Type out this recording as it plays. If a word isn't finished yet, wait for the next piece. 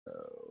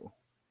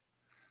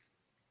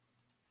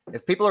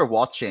if people are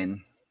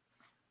watching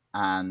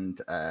and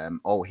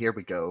oh, here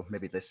we go.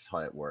 Maybe this is how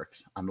it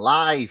works. I'm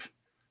live.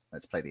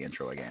 Let's play the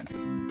intro again.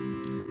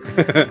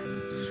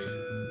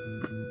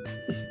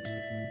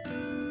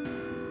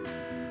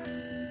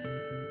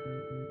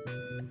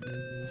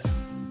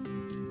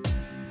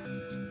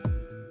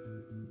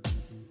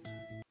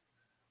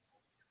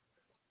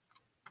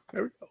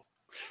 There we go.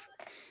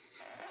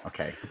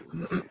 Okay.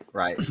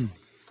 Right.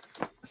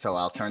 So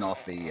I'll turn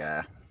off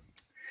the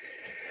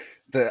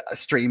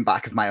stream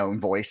back of my own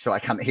voice so I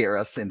can't hear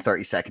us in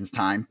 30 seconds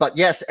time. But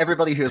yes,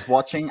 everybody who is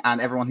watching and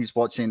everyone who's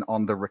watching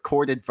on the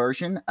recorded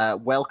version,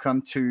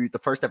 welcome to the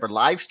first ever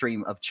live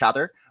stream of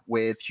Chatter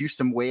with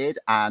Houston Wade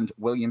and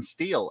William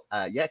Steele.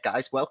 Yeah,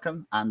 guys,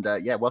 welcome. And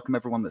yeah, welcome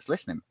everyone that's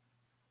listening.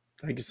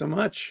 Thank you so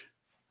much.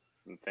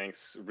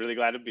 Thanks. Really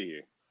glad to be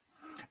here.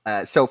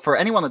 So for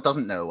anyone that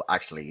doesn't know,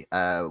 actually,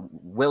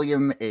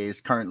 William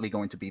is currently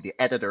going to be the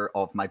editor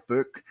of my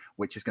book,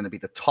 which is going to be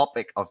the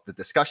topic of the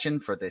discussion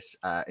for this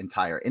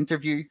entire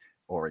interview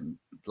or in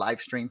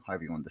live stream,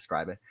 however you want to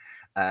describe it,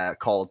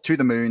 called To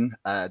the Moon,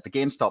 the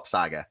GameStop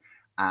Saga.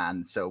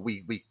 And so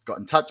we got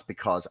in touch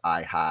because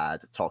I had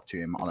talked to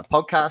him on a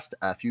podcast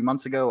a few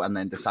months ago and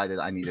then decided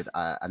I needed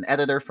an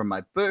editor for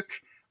my book.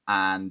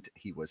 And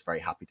he was very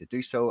happy to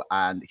do so.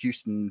 And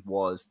Houston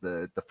was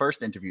the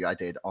first interview I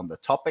did on the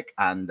topic,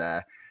 and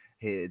the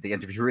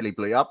interview really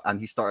blew up. And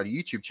he started a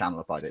YouTube channel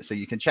about it, so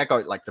you can check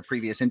out like the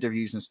previous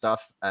interviews and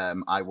stuff.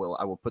 I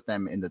will put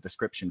them in the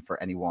description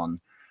for anyone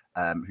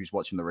who's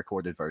watching the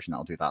recorded version.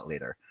 I'll do that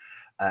later.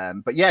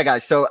 But yeah,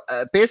 guys. So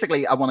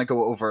basically, I want to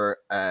go over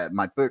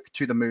my book,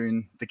 To the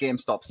Moon, the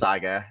GameStop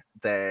Saga.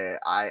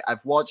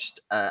 I've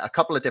watched a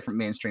couple of different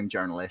mainstream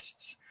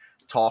journalists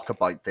talk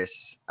about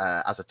this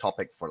as a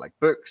topic for like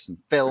books and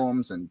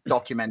films and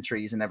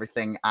documentaries and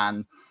everything.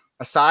 And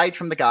aside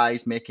from the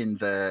guys making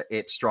the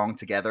Ape Strong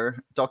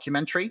Together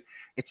documentary,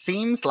 it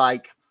seems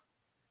like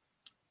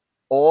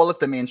all of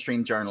the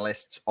mainstream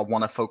journalists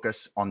want to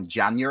focus on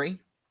January.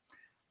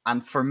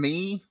 And for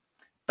me,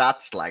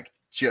 that's like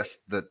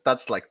just the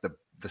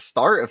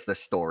start of the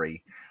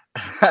story.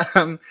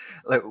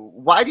 Like,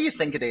 why do you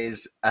think it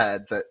is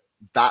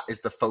that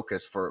is the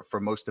focus for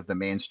most of the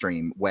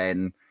mainstream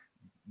when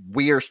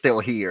we are still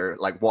here,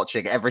 like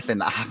watching everything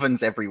that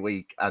happens every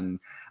week, and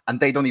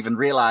they don't even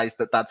realize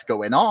that that's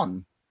going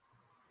on?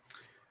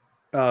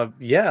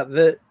 Yeah,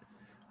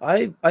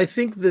 I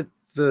think that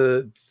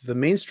the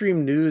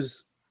mainstream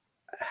news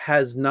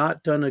has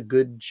not done a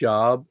good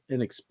job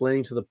in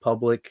explaining to the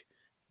public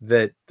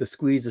that the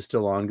squeeze is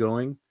still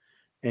ongoing.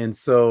 And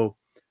so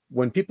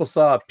when people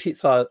saw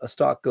a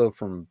stock go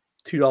from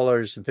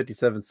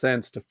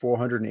 $2.57 to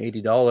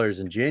 $480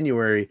 in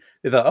January,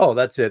 they thought, oh,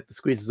 that's it. The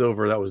squeeze is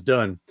over. That was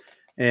done.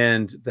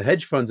 And the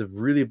hedge funds have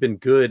really been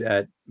good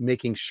at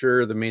making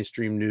sure the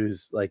mainstream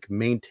news like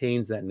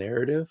maintains that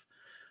narrative.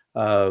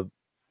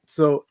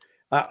 So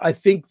I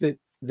think that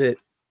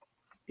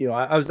you know,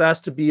 I was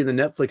asked to be in the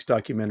Netflix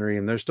documentary,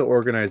 and they're still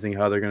organizing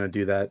how they're going to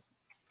do that.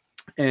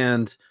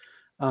 And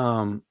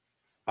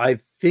I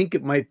think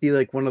it might be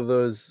like one of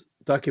those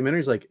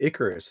documentaries like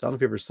Icarus. I don't know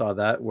if you ever saw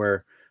that,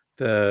 where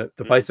the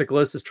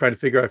bicyclist is trying to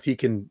figure out if he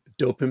can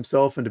dope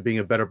himself into being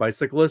a better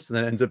bicyclist, and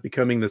then ends up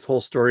becoming this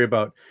whole story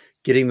about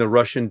getting the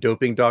Russian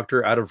doping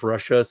doctor out of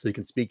Russia so he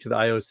can speak to the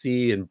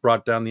IOC, and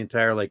brought down the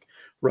entire like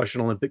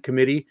Russian Olympic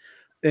Committee.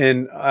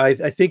 And I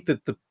think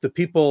that the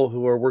people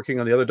who are working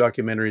on the other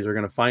documentaries are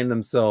going to find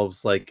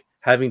themselves like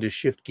having to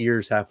shift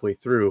gears halfway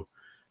through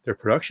their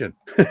production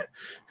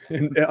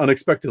and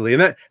unexpectedly,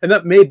 and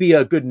that may be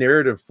a good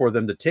narrative for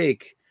them to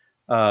take.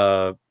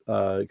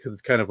 Because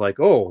it's kind of like,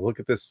 oh, look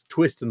at this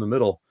twist in the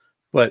middle.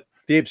 But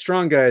the Ape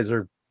Strong guys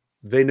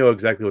they know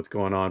exactly what's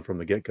going on from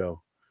the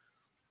get-go.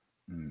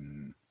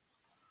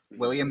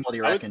 William, what do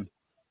you reckon?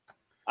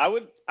 I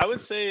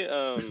would say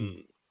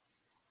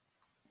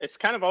it's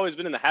kind of always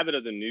been in the habit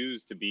of the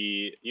news to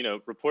be, you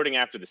know, reporting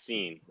after the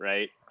scene,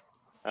 right?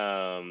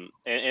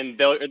 And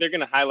they're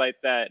going to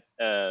highlight that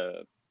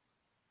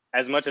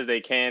as much as they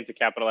can to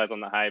capitalize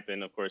on the hype,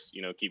 and of course,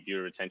 you know, keep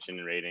viewer retention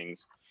and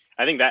ratings.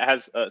 I think that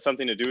has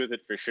something to do with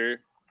it for sure.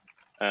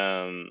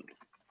 And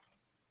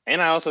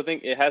I also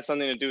think it has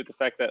something to do with the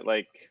fact that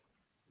like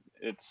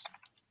it's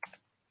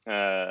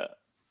a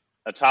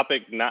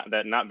topic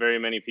that not very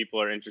many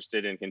people are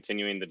interested in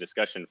continuing the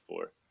discussion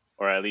for,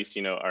 or at least,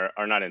 you know,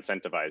 are not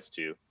incentivized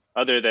to,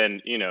 other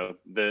than, you know,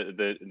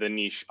 the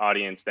niche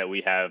audience that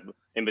we have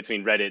in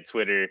between Reddit,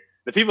 Twitter,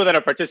 the people that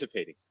are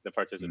participating, the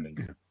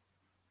participants.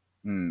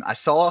 I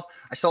saw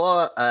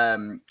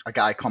a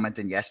guy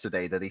commenting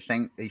yesterday that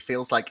he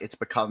feels like it's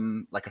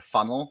become like a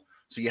funnel.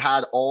 So you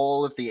had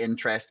all of the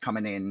interest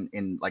coming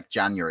in like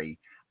January,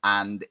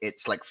 and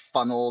it's like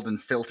funneled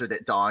and filtered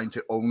it down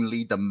to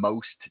only the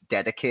most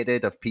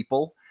dedicated of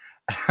people,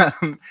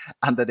 and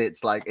that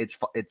it's like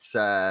it's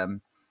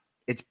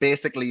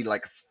basically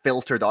like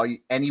filtered out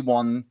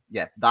anyone.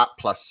 Yeah, that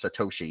plus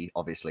Satoshi,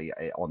 obviously,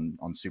 on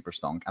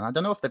Superstonk, and I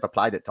don't know if they've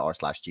applied it to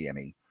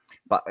r/GME.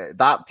 But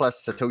that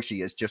plus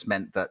Satoshi has just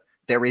meant that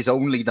there is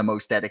only the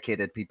most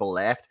dedicated people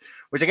left,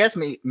 which I guess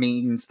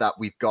means that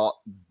we've got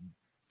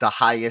the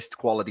highest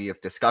quality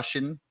of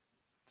discussion,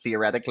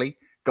 theoretically,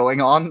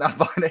 going on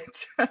about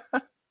it.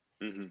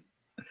 Mm-hmm.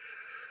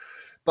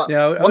 But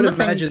yeah, I would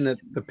imagine things...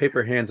 that the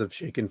paper hands have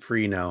shaken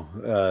free now.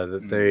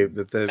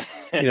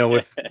 You know,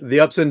 with the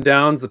ups and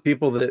downs, the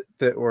people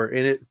that were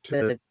in it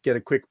to get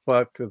a quick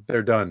buck,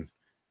 they're done,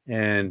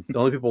 and the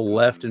only people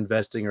left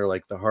investing are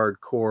like the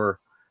hardcore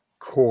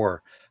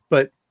core.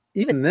 But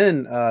even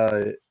then,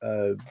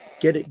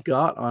 Get It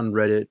Got on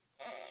Reddit,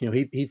 you know,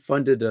 he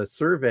funded a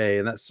survey,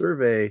 and that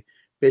survey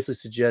basically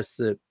suggests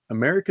that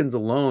Americans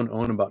alone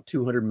own about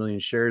 200 million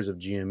shares of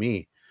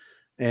GME,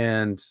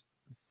 and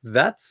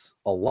that's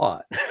a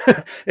lot.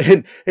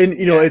 and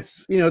you know,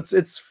 it's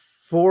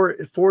 4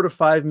 to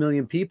 5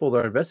 million people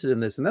that are invested in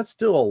this, and that's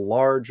still a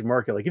large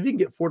market. Like if you can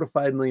get 4 to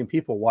 5 million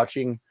people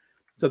watching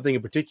something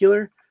in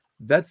particular,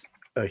 that's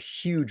a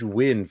huge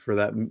win for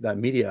that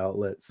media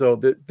outlet. So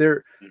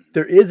there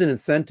is an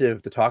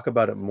incentive to talk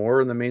about it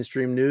more in the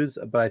mainstream news,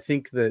 but I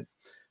think that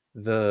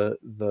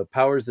the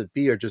powers that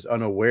be are just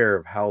unaware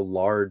of how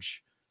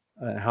large,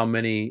 how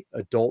many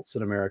adults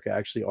in America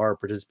actually are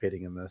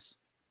participating in this.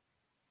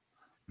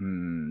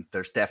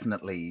 There's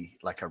definitely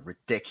like a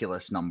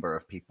ridiculous number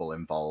of people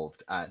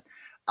involved, and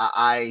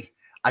I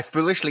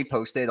foolishly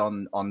posted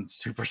on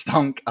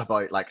Superstunk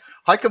about like,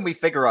 how can we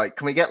figure out,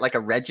 can we get like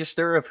a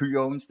register of who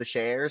owns the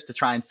shares to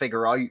try and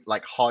figure out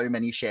like how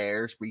many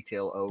shares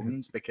retail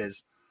owns?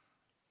 Because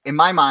in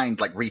my mind,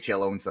 like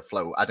retail owns the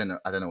float. I don't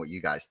know what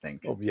you guys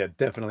think. Oh yeah,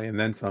 definitely, and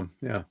then some.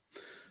 Yeah.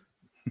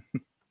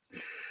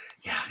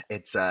 Yeah,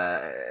 it's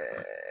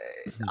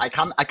I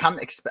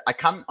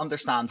can't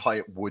understand how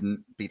it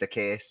wouldn't be the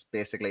case.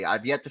 Basically,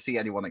 I've yet to see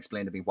anyone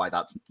explain to me why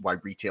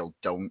retail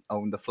don't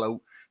own the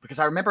float. Because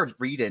I remember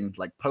reading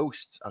like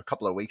posts a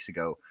couple of weeks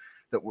ago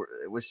that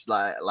it was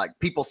like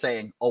people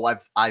saying, "Oh,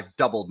 I've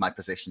doubled my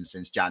position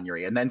since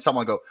January," and then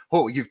someone go,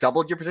 "Oh, you've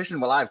doubled your position?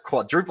 Well, I've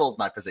quadrupled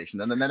my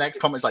position," and then the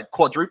next comment's like,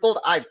 "Quadrupled?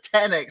 I've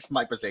 10x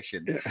my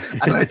position,"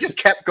 and it just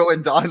kept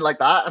going down like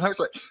that. And I was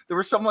like, there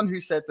was someone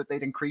who said that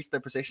they'd increased their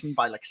position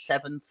by like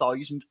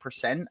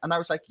 7,000%, and I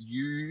was like,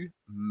 "You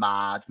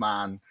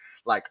madman!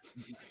 Like,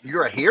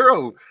 you're a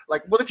hero!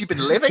 Like, what have you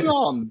been living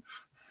on?"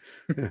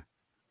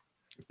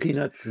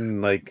 Peanuts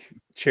and like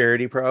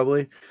charity,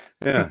 probably.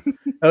 Yeah.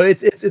 Oh,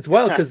 it's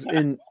wild because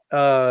in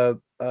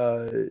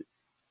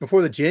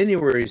before the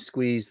January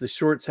squeeze, the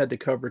shorts had to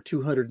cover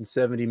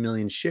 270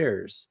 million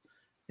shares,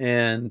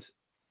 and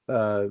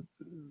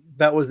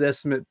that was the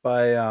estimate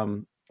by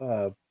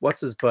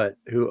what's his butt,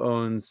 who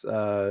owns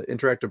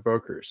Interactive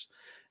Brokers.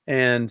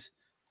 And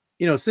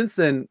you know, since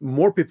then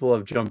more people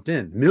have jumped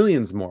in,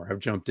 millions more have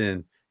jumped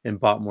in and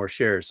bought more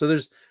shares. So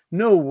there's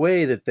no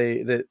way that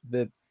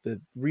that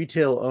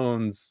retail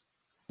owns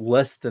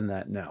less than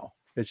that now.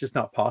 It's just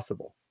not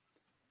possible.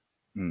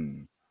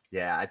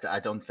 Yeah, I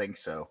don't think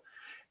so.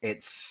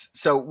 It's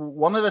so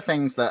one of the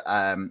things that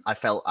I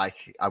felt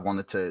like I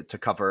wanted to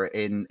cover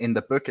in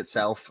the book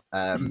itself,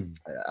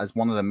 as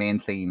one of the main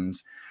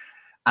themes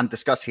and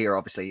discuss here,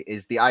 obviously,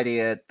 is the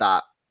idea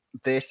that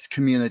this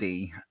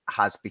community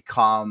has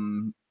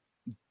become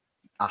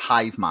a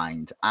hive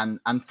mind, and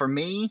for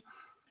me,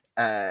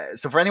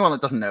 so for anyone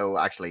that doesn't know,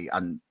 actually,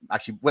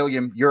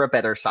 William, you're a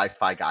better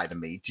sci-fi guy than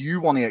me. Do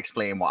you want to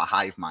explain what a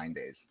hive mind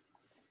is?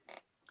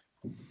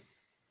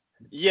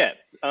 Yeah,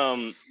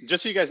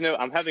 just so you guys know,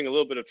 I'm having a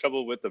little bit of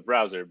trouble with the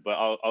browser, but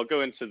I'll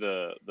go into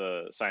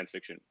the science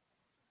fiction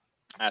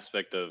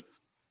aspect of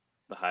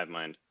the hive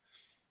mind.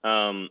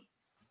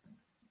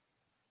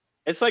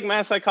 It's like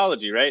mass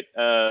psychology, right?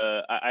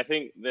 I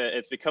think that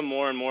it's become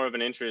more and more of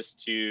an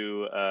interest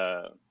to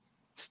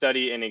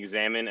study and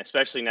examine,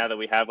 especially now that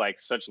we have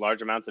like such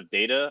large amounts of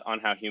data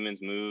on how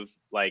humans move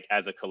like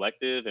as a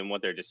collective and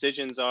what their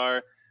decisions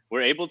are.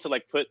 We're able to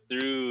like put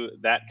through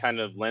that kind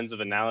of lens of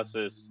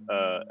analysis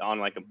on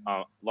like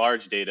a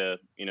large data,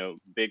 you know,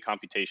 big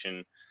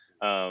computation,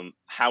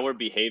 how we're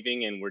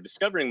behaving, and we're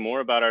discovering more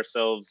about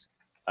ourselves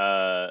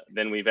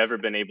than we've ever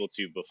been able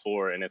to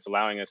before. And it's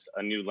allowing us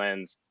a new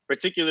lens,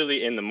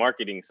 particularly in the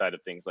marketing side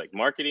of things. Like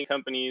marketing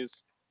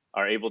companies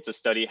are able to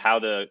study how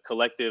the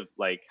collective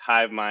like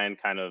hive mind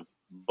kind of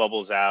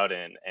bubbles out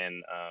and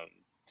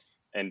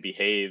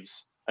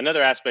behaves.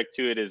 Another aspect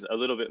to it is a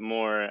little bit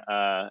more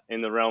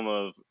in the realm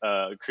of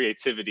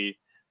creativity.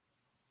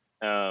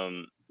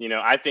 You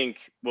know, I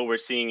think what we're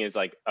seeing is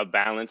like a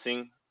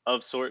balancing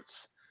of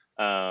sorts.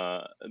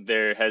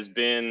 There has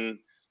been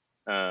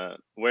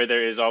where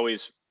there is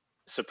always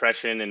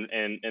suppression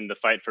and the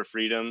fight for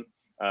freedom,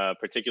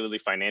 particularly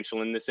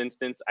financial in this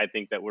instance. I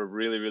think that we're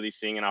really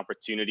seeing an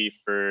opportunity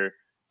for,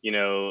 you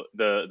know,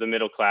 the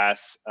middle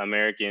class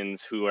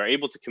Americans who are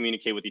able to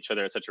communicate with each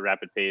other at such a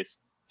rapid pace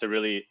to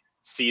really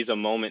seize a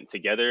moment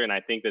together. And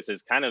I think this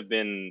has kind of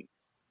been,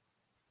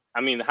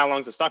 I mean, how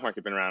long's the stock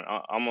market been around?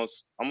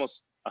 Almost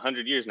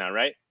 100 years now,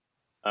 right?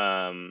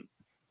 And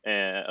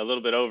a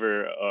little bit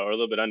over or a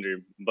little bit under,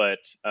 but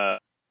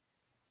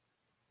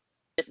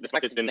this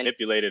market's been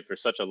manipulated for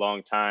such a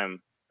long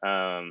time.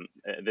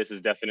 This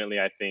is definitely,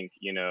 I think,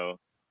 you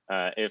know,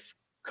 if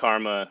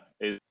karma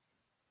is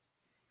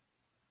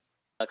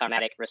a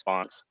karmatic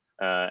response,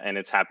 and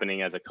it's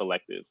happening as a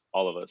collective,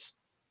 all of us.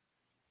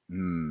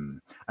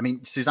 I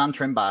mean, Suzanne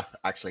Trimbath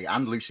actually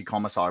and Lucy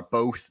Commissar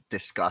both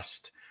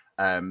discussed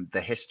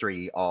the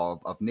history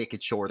of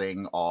naked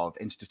shorting, of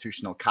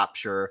institutional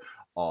capture,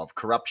 of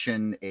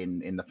corruption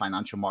in the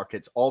financial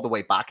markets, all the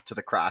way back to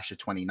the crash of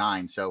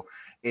 29. So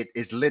it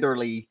is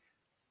literally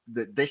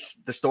the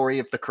story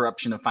of the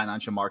corruption of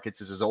financial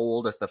markets is as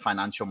old as the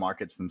financial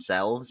markets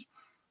themselves.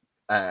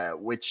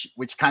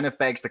 Which kind of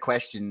begs the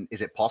question: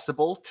 is it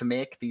possible to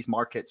make these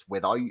markets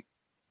without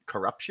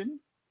corruption?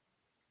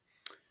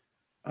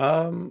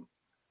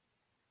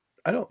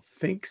 I don't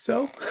think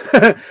so.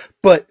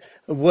 But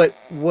what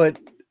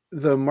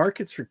the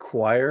markets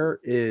require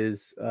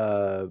is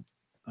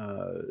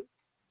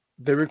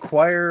they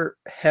require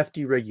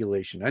hefty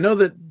regulation. I know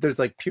that there's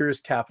like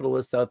purist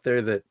capitalists out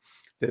there that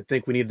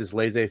think we need this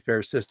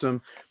laissez-faire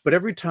system, but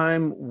every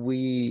time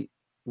we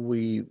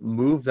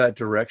move that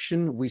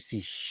direction, we see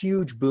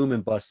huge boom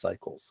and bust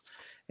cycles.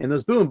 And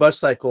those boom and bust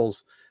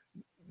cycles,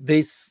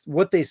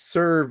 what they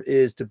serve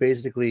is to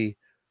basically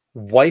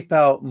wipe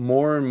out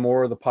more and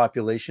more of the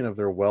population of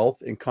their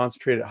wealth and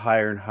concentrate it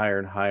higher and higher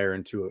and higher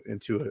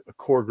into a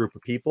core group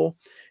of people.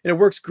 And it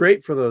works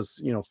great for those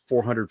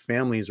 400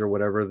 families or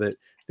whatever that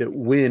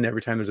win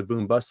every time there's a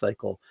boom bust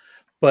cycle.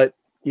 But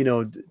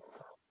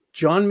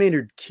John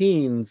Maynard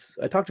Keynes,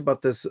 I talked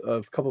about this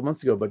a couple of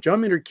months ago, but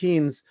John Maynard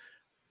Keynes,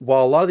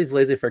 while a lot of these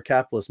laissez-faire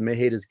capitalists may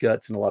hate his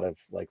guts and a lot of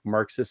like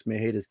Marxists may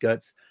hate his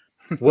guts,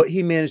 what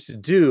he managed to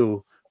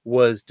do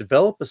was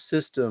develop a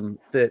system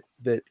that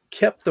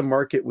kept the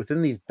market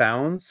within these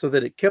bounds, so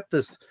that it kept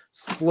this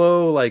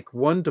slow, like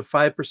 1 to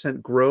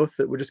 5% growth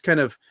that would just kind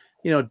of,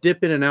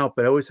 dip in and out,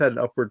 but always had an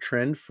upward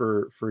trend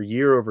for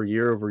year over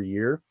year over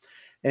year.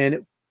 And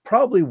it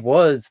probably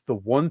was the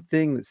one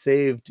thing that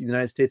saved the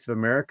United States of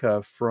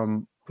America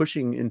from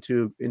pushing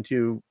into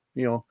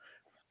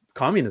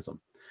communism.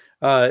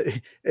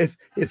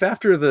 If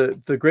after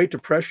the Great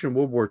Depression and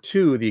World War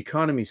II, the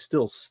economy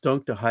still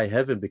stunk to high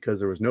heaven because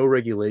there was no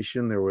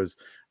regulation, there was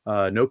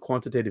no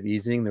quantitative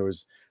easing, there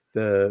was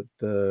that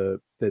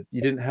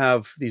you didn't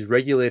have these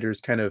regulators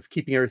kind of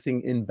keeping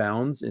everything in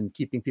bounds and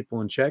keeping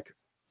people in check,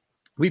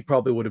 we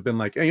probably would have been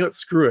like, hey,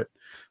 screw it,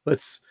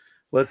 let's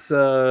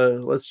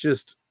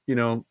just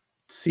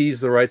seize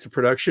the rights of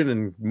production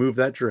and move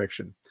that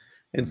direction.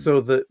 And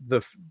so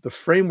the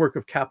framework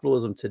of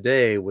capitalism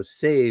today was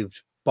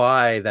saved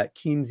by that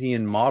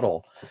Keynesian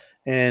model.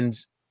 And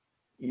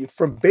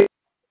from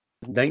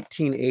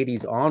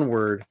 1980s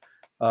onward,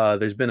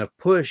 there's been a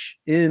push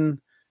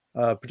in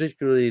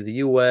particularly the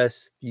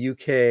US, the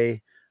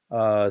UK,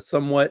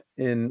 somewhat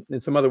in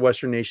some other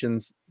Western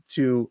nations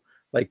to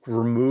like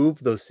remove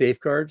those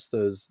safeguards,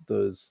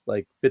 those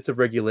like bits of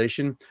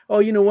regulation. Oh,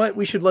 you know what?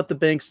 We should let the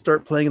banks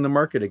start playing in the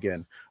market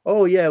again.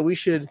 Oh yeah, we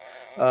should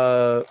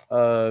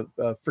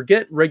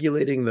forget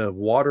regulating the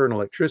water and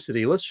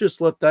electricity. Let's just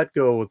let that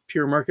go with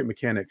pure market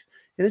mechanics.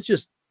 And it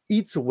just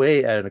eats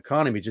away at an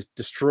economy, just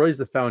destroys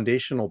the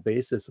foundational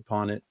basis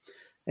upon it.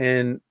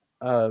 And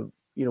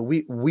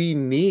we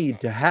need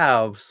to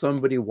have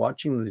somebody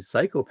watching these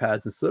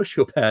psychopaths and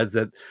sociopaths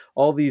at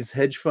all these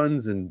hedge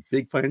funds and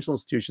big financial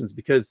institutions,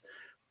 because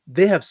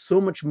they have so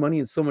much money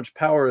and so much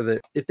power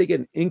that if they get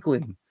an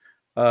inkling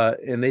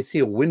and they see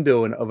a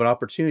window of an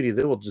opportunity,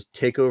 they will just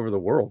take over the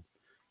world,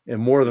 and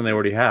more than they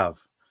already have.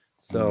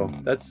 So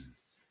that's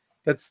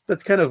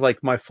kind of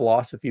like my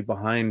philosophy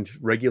behind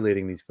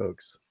regulating these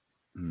folks.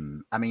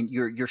 I mean,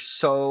 you're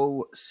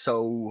so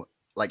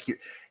like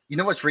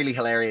what's really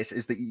hilarious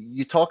is that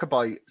you talk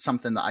about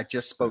something that I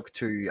just spoke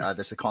to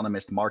this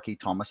economist Marky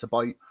Thomas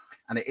about,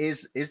 and it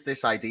is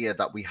this idea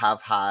that we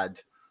have had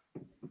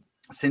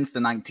since the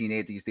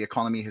 1980s. The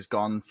economy has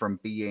gone from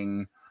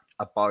being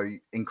about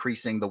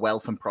increasing the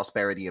wealth and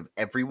prosperity of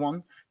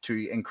everyone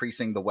to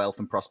increasing the wealth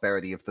and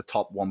prosperity of the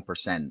top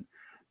 1%.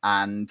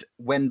 And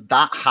when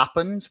that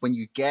happens, when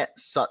you get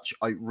such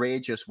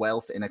outrageous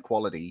wealth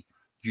inequality,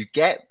 you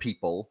get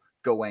people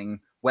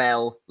going,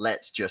 well,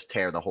 let's just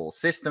tear the whole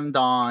system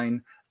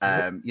down.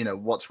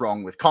 What's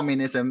wrong with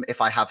communism? If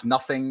I have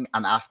nothing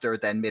and after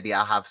then maybe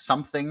I have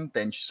something,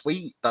 then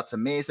sweet, that's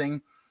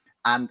amazing.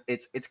 And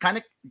it's kind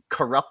of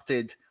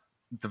corrupted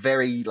the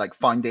very like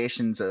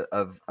foundations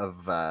of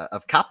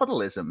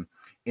capitalism,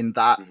 in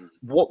that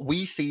what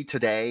we see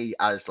today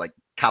as like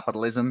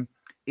capitalism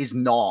is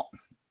not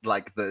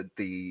like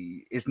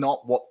is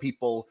not what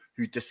people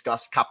who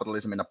discuss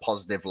capitalism in a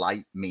positive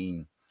light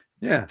mean.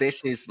 Yeah,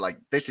 this is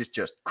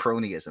just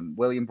cronyism.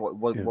 William, what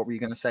were you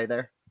going to say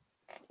there?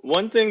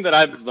 One thing that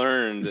I've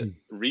learned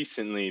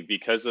recently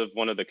because of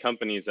one of the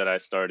companies that I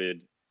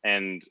started,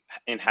 and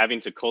having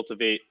to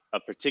cultivate a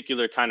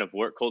particular kind of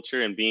work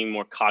culture and being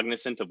more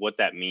cognizant of what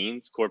that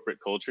means, corporate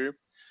culture,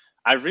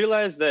 I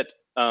realized that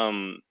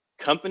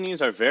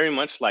companies are very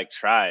much like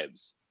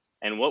tribes.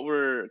 And what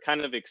we're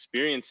kind of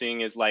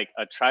experiencing is like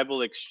a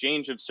tribal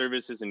exchange of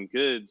services and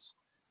goods.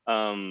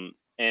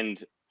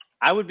 And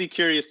I would be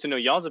curious to know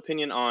y'all's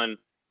opinion on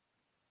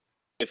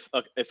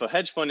if a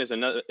hedge fund is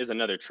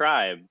another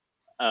tribe,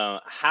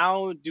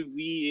 how do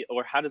we,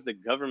 or how does the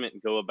government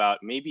go about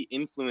maybe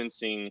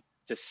influencing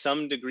to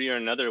some degree or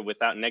another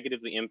without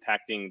negatively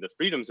impacting the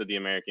freedoms of the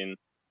American,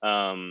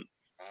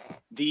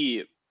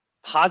 the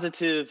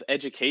positive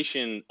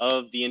education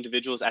of the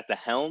individuals at the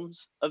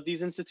helms of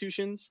these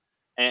institutions,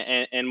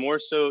 and more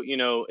so, you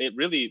know, it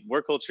really,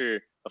 work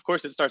culture, of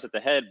course it starts at the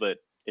head, but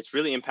it's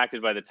really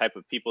impacted by the type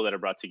of people that are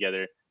brought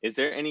together. Is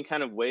there any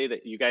kind of way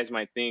that you guys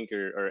might think,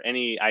 or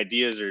any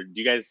ideas, or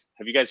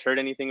have you guys heard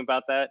anything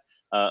about that,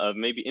 of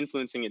maybe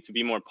influencing it to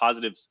be more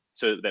positive,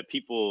 so that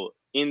people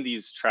in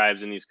these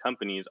tribes and these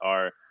companies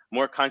are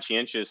more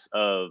conscientious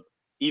of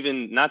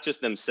even not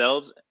just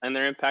themselves and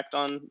their impact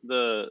on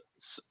the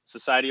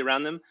society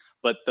around them,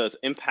 but the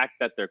impact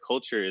that their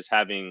culture is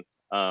having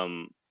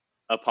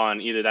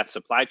upon either that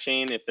supply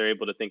chain, if they're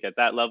able to think at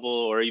that level,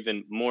 or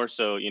even more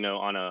so, you know,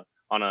 on a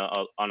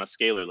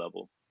scalar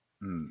level.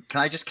 Can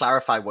I just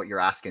clarify what you're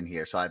asking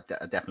here, so I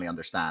definitely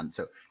understand?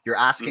 So you're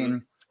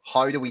asking,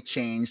 how do we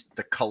change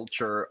the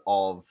culture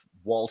of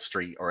Wall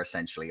Street, or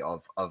essentially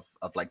of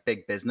like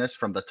big business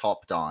from the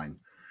top down?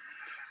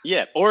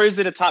 Yeah, or is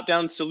it a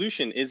top-down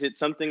solution? Is it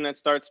something that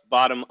starts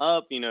bottom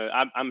up? You know,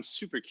 I'm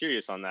super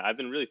curious on that. I've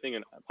been really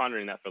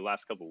pondering that for the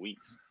last couple of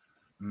weeks.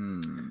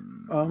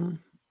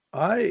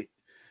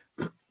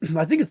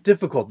 I think it's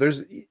difficult.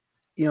 There's,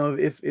 you know,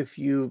 if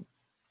you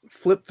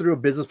flip through a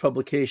business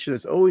publication,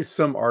 there's always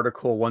some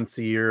article once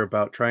a year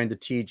about trying to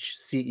teach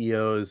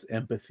CEOs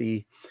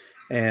empathy,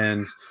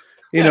 and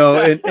you know,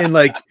 and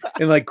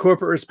like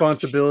corporate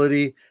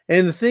responsibility.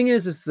 And the thing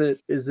is that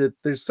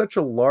there's such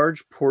a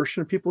large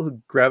portion of people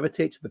who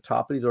gravitate to the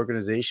top of these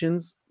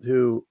organizations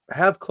who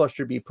have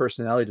cluster B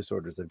personality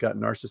disorders. They've got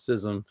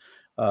narcissism,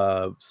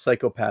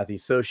 psychopathy,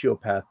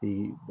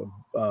 sociopathy,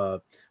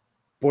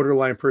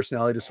 borderline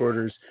personality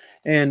disorders,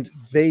 and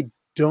they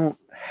don't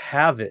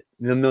have it,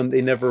 and then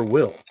they never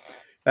will.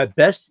 At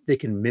best, they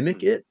can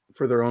mimic it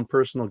for their own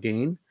personal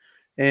gain.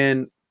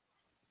 And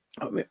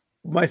I mean,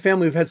 my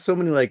family, we've had so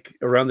many like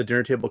around the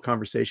dinner table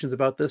conversations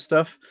about this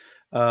stuff,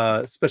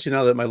 especially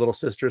now that my little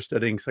sister is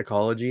studying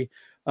psychology.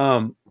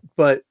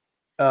 But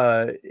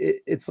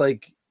it's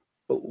like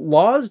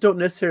laws don't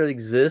necessarily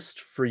exist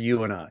for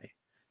you and I.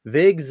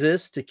 They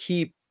exist to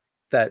keep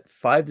that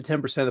 5 to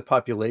 10% of the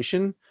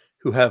population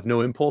who have no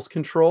impulse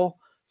control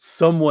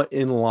somewhat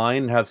in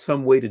line and have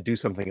some way to do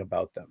something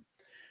about them.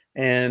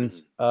 And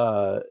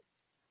the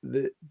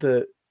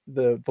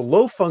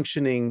low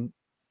functioning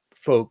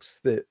folks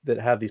that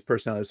have these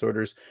personality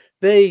disorders,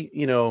 they,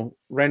 you know,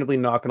 randomly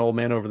knock an old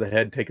man over the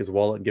head, take his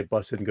wallet, and get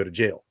busted and go to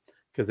jail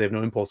because they have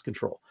no impulse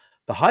control.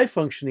 The high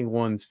functioning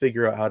ones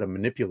figure out how to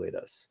manipulate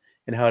us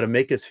and how to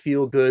make us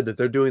feel good that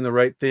they're doing the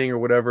right thing or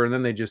whatever, and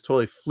then they just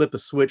totally flip a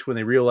switch when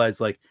they realize,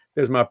 like,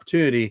 there's my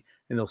opportunity,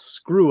 and they'll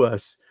screw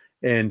us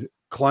and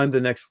climb the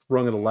next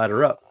rung of the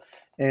ladder up.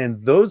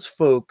 And those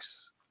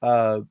folks,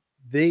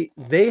 they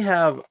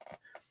have,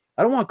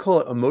 I don't want to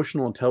call it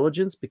emotional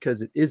intelligence,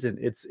 because it isn't.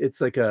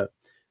 It's like a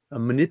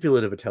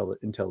manipulative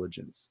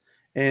intelligence.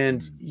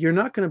 And you're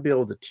not going to be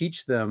able to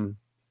teach them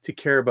to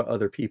care about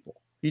other people.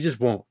 You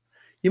just won't.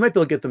 You might be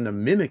able to get them to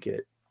mimic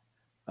it,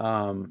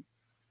 and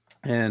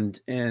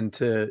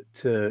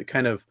to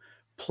kind of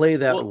play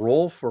that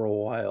role for a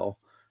while.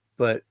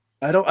 But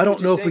I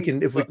don't know if we can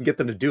get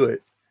them to do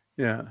it.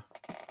 Yeah.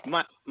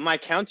 My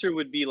counter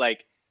would be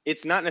like,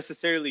 it's not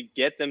necessarily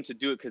get them to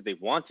do it because they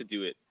want to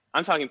do it.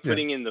 I'm talking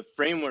putting in the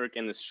framework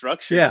and the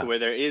structure to where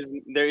there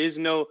is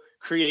no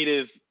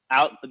creative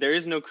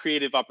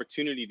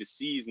opportunity to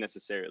seize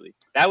necessarily.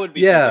 That would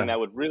be something that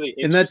would really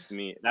interest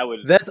me.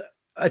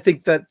 I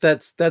think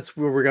that's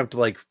where we're going to have to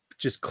like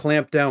just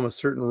clamp down with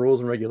certain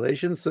rules and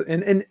regulations, so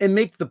and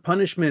make the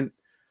punishment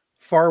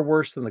far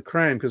worse than the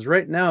crime. Because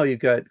right now you've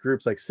got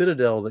groups like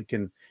Citadel that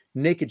can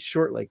naked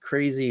short like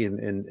crazy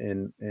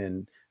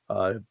and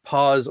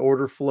pause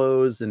order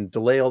flows and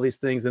delay all these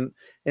things, and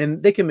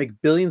they can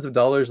make billions of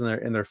dollars,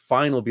 and their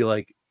fine will be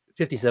like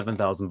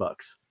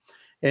 $57,000,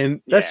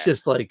 and that's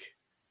just like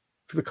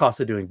for the cost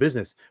of doing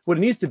business. What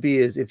it needs to be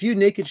is, if you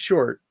naked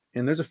short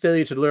and there's a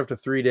failure to deliver after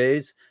 3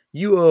 days,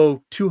 you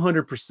owe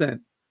 200%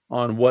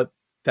 on what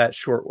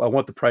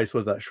the price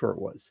was that short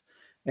was,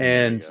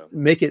 and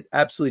make it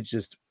absolutely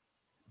just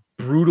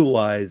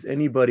brutalize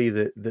anybody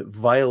that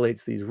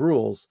violates these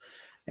rules.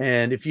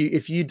 And if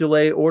you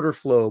delay order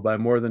flow by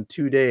more than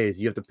 2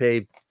 days, you have to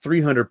pay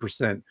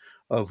 300%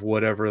 of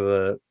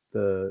whatever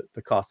the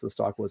cost of the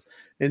stock was.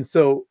 And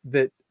so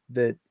that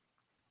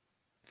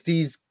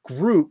these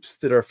groups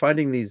that are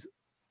finding these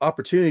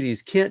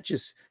opportunities can't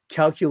just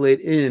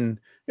calculate in,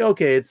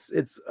 okay, it's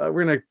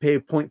we're going to pay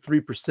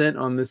 0.3%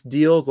 on this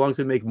deal. As long as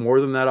we make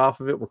more than that off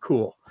of it, we're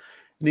cool.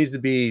 It needs to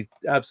be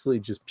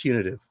absolutely just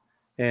punitive.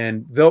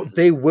 And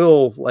they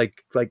will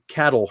like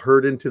cattle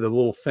herd into the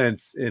little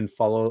fence and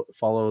follow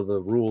the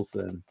rules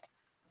then.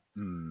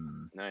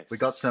 Nice. We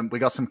got some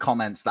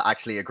comments that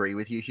actually agree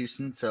with you,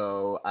 Houston.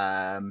 So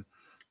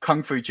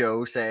Kung Fu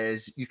Joe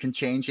says you can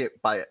change it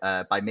by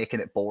making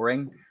it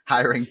boring,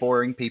 hiring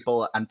boring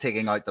people and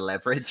taking out the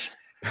leverage.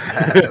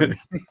 Um,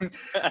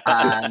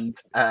 and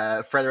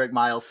Frederick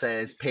Miles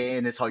says,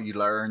 pain is how you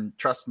learn.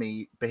 Trust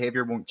me,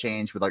 behavior won't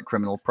change without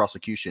criminal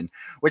prosecution,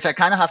 which I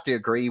kind of have to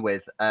agree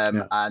with.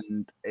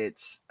 And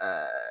it's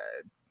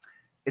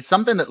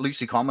something that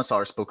Lucy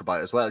Commissar spoke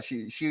about as well.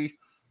 She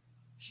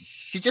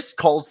just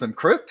calls them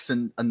crooks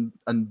and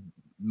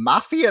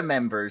mafia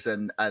members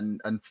and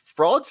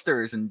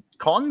fraudsters and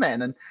con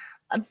men,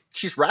 and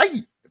she's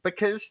right,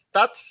 because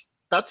that's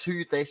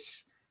who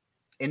this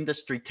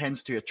industry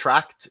tends to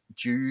attract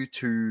due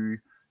to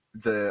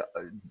the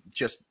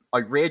just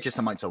outrageous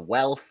amounts of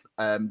wealth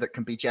that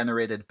can be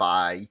generated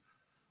by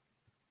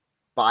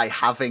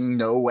having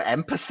no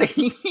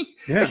empathy.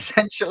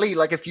 Essentially,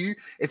 like if you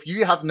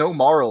have no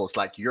morals,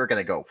 like you're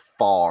going to go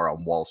far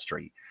on Wall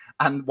Street.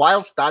 And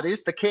whilst that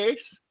is the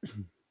case,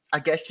 I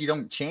guess you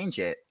don't change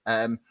it.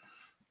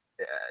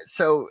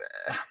 So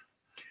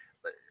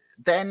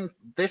then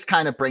this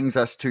kind of brings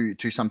us to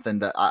something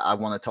that I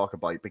want to talk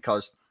about,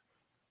 because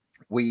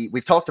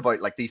we've talked about,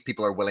 like, these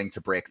people are willing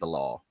to break the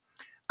law.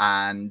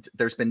 And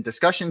there's been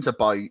discussions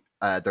about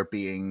there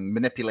being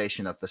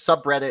manipulation of the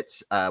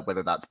subreddits,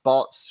 whether that's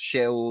bots,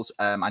 shills.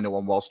 I know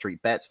on Wall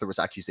Street Bets, there was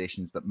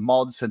accusations that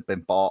mods had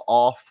been bought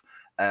off.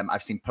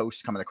 I've seen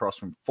posts coming across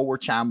from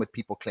 4chan with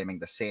people claiming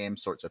the same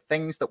sorts of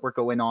things that were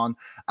going on.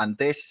 And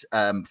this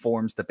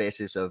forms the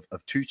basis of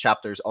 2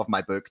 chapters of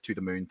my book, To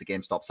the Moon, the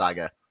GameStop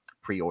Saga.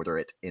 Pre-order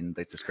it in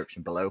the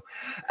description below.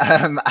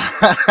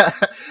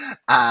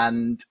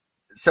 And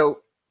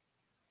so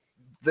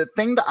the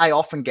thing that I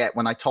often get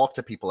when I talk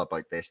to people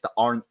about this that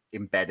aren't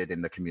embedded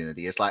in the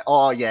community is like,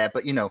 oh yeah,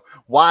 but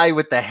why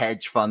would the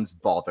hedge funds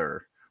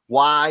bother?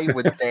 Why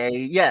would they?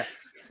 Yeah,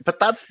 but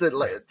that's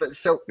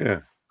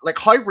like,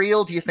 how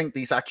real do you think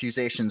these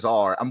accusations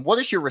are? And what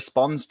is your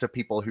response to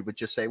people who would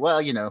just say,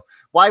 well,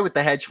 why would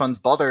the hedge funds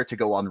bother to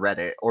go on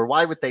Reddit? Or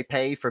why would they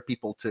pay for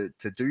people to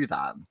do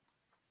that?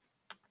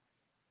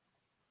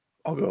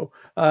 I'll go.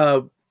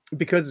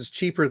 Because it's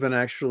cheaper than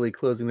actually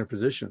closing their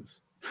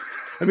positions.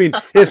 I mean,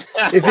 if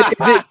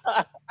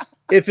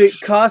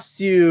it costs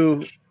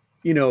you,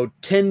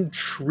 $10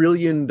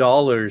 trillion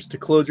to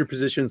close your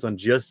positions on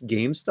just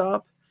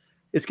GameStop,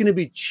 it's going to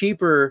be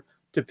cheaper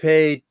to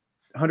pay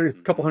a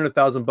couple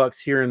 $100,000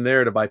 here and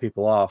there to buy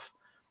people off,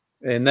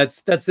 and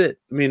that's it.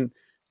 I mean,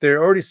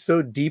 they're already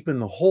so deep in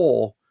the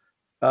hole.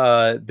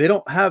 They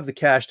don't have the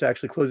cash to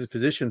actually close his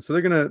position, so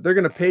they're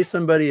gonna pay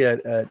somebody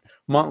at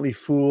Motley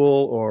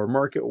Fool or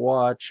Market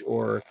Watch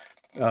or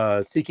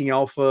Seeking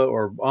Alpha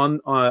or on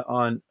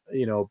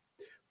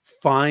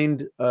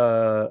find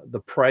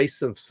the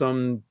price of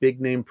some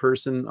big name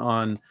person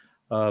on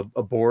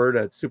a board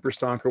at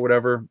Superstonk or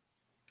whatever,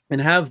 and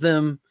have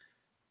them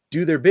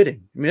do their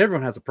bidding. I mean,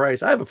 everyone has a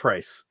price. I have a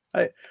price.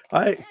 They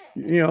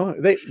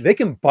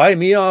can buy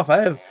me off.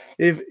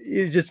 If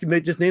you just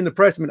name the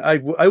price. I mean,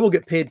 I will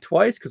get paid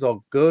twice because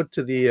I'll go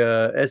to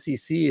the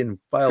SEC and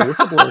file a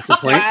whistleblower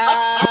complaint.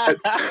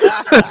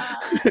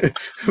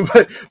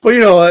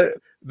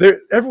 but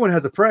everyone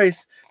has a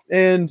price,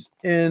 and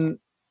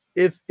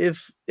if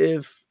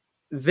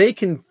they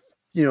can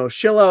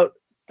shell out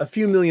a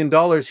few $1 million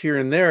here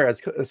and there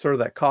as sort of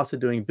that cost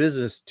of doing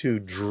business to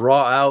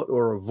draw out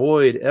or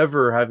avoid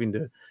ever having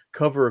to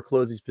cover or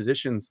close these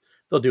positions,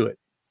 they'll do it.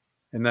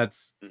 And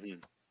that's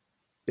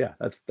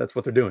that's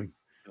what they're doing.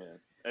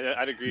 Yeah,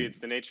 I'd agree. It's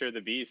the nature of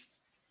the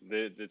beast.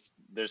 There's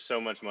so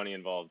much money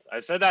involved. I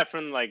said that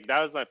from that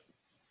was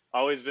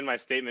always been my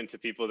statement to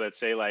people that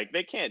say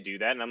they can't do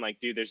that. And I'm like,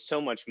 dude, there's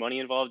so much money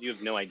involved. You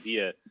have no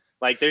idea.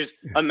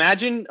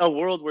 Imagine a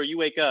world where you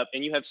wake up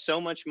and you have so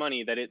much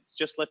money that it's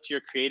just left to your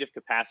creative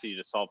capacity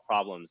to solve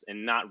problems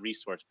and not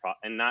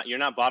you're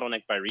not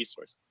bottlenecked by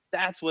resource.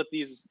 That's what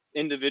these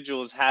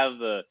individuals have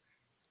the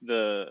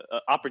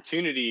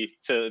opportunity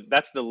to.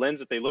 That's the lens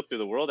that they look through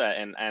the world at.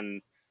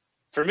 And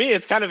for me,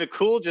 it's kind of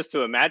cool just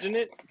to imagine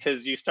it,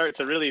 because you start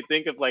to really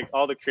think of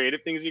all the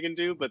creative things you can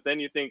do, but then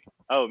you think,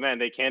 oh man,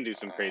 they can do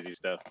some crazy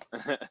stuff.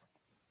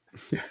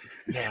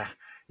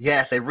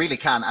 Yeah, they really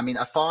can. I mean,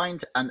 I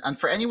find, and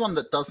for anyone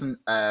that doesn't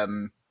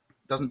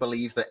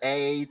believe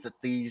that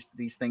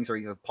these things are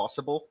even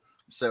possible,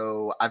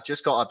 so I've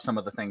just got up some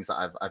of the things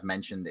that I've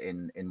mentioned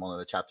in one of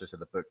the chapters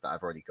of the book that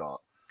I've already got.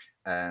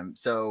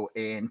 So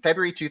in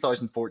February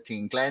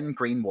 2014, Glenn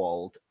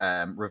Greenwald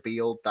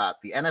revealed that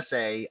the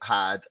NSA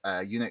had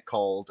a unit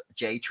called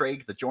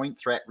JTRIG, the Joint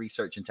Threat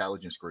Research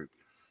Intelligence Group.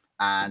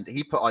 And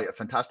he put out a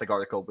fantastic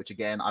article, which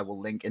again, I will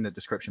link in the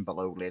description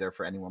below later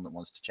for anyone that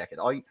wants to check it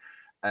out.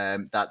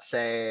 That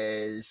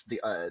says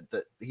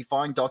that he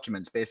found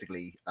documents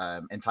basically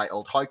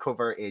entitled "How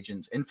Covert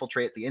Agents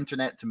Infiltrate the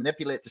Internet to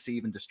Manipulate,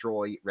 Deceive, and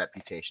Destroy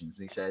Reputations."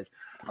 And he says,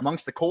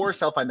 amongst the core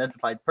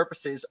self-identified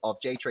purposes of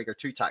JTRIG are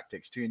 2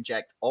 tactics: to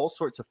inject all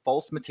sorts of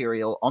false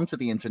material onto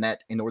the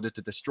internet in order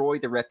to destroy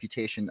the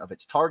reputation of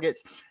its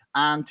targets,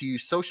 and to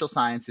use social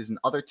sciences and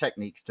other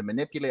techniques to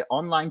manipulate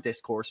online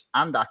discourse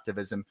and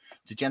activism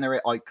to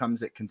generate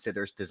outcomes it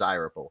considers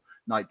desirable.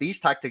 Now, these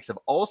tactics have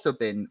also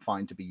been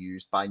found to be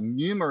used by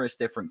numerous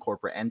different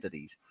corporate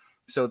entities.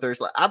 So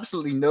there's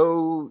absolutely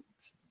no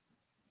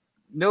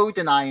no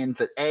denying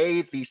that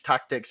these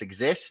tactics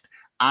exist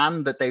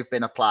and that they've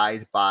been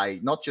applied by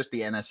not just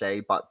the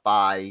NSA but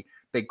by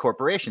big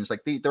corporations.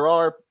 Like there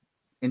are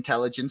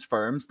intelligence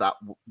firms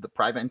the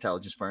private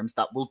intelligence firms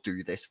that will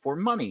do this for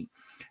money.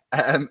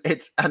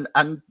 It's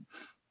and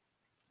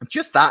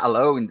just that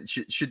alone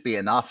should be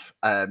enough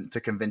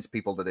to convince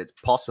people that it's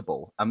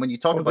possible. And when you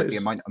talk about the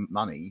amount of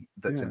money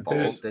that's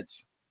involved,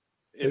 it's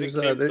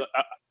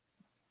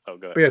oh,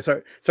 go ahead. Yeah,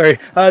 sorry.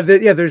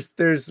 There's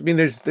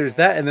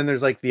that, and then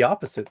there's like the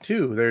opposite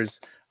too. There's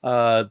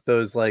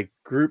those like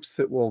groups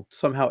that will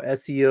somehow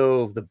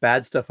SEO the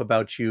bad stuff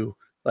about you,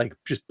 like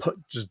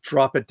just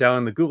drop it down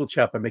in the Google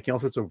chat by making all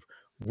sorts of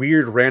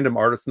weird, random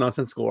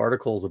nonsensical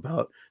articles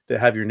about that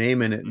have your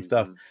name in it and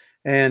stuff.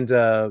 And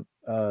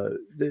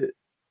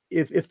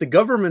if the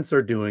governments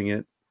are doing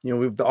it, you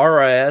know, the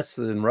RIS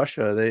in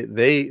Russia,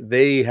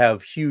 they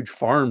have huge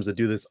farms that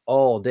do this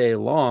all day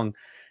long,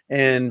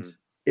 and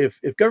if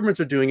governments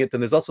are doing it, then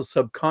there's also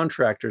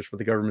subcontractors for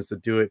the governments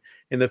that do it.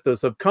 And if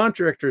those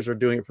subcontractors are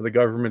doing it for the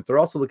government, they're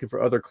also looking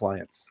for other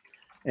clients.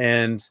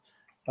 And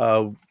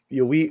you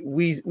know,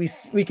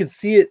 we can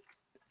see it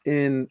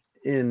in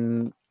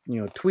you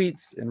know,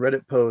 tweets and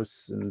Reddit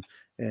posts and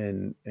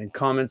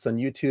comments on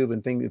YouTube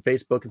and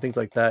Facebook and things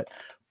like that.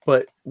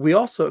 But we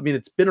also, I mean,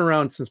 it's been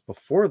around since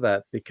before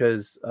that,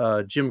 because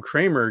Jim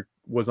Cramer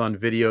was on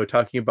video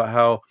talking about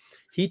how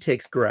he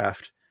takes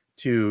graft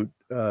to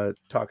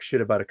talk shit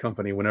about a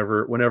company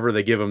whenever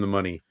they give him the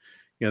money.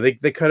 You know,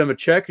 they cut him a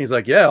check and he's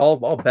like, yeah, I'll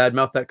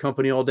badmouth that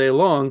company all day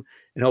long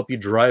and help you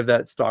drive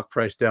that stock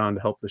price down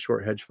to help the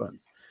short hedge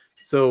funds.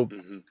 So,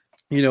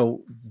 you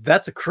know,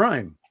 that's a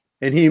crime.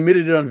 And he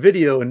admitted it on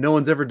video and no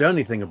one's ever done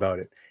anything about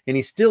it. And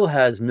he still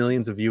has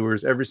millions of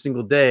viewers every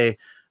single day.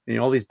 And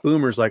all these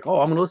boomers like,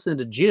 oh, I'm going to listen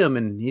to Jim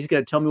and he's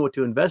going to tell me what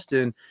to invest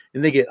in.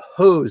 And they get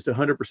hosed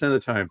 100% of the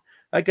time.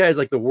 That guy is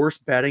like the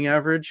worst batting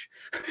average.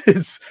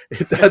 It's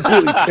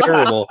absolutely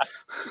terrible.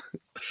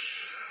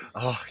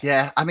 Oh,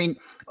 yeah. I mean,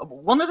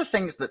 one of the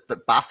things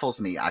that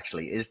baffles me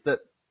actually is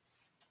that,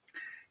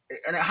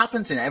 and it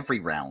happens in every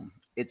realm,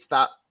 it's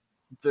that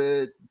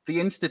the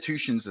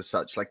institutions as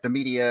such, like the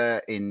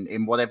media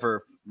in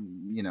whatever,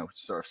 you know,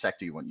 sort of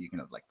sector you want, you can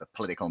have like the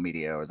political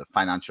media or the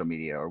financial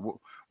media or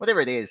whatever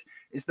it is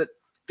that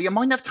the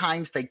amount of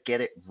times they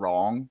get it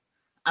wrong,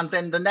 and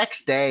then the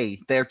next day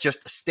they're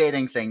just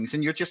stating things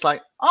and you're just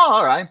like, oh,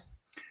 all right.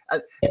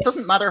 It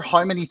doesn't matter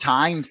how many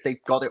times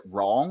they've got it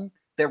wrong,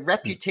 their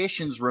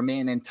reputations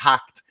remain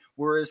intact.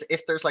 Whereas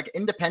if there's like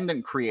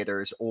independent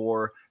creators,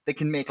 or they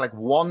can make like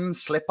one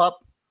slip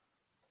up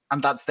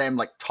and that's them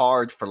like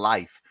tarred for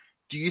life.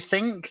 Do you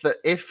think that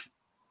if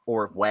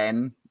or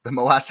when the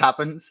MOAS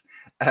happens,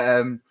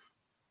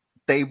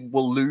 they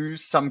will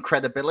lose some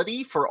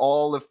credibility for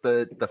all of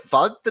the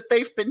FUD that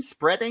they've been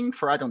spreading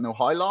for I don't know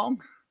how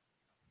long?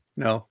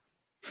 No.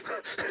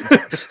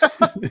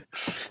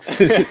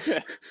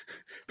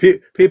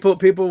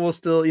 people will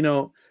still, you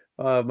know,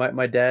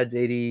 my dad's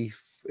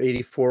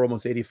 84,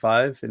 almost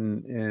 85,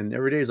 and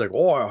every day he's like,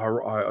 oh,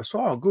 I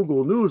saw on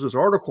Google News this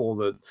article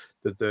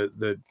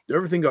that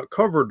everything got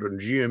covered on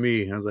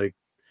GME. And I was like,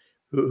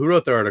 who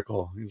wrote the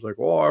article? He's like,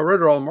 oh, I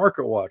read it on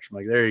Market Watch. I'm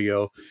like, there you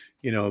go.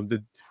 You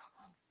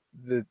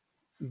know,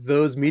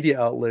 those media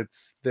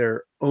outlets,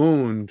 they're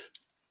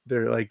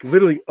like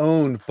literally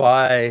owned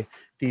by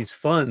these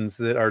funds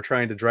that are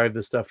trying to drive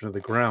this stuff into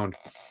the ground.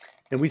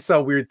 And we saw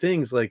weird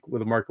things like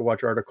with a Market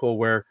Watch article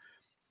where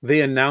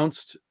they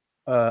announced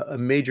a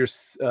major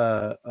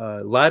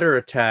ladder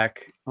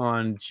attack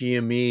on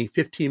GME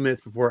 15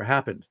 minutes before it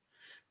happened.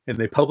 And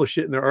they published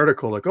it in their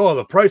article like, oh,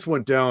 the price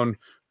went down,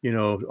 you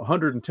know,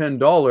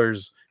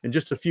 $110 in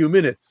just a few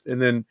minutes.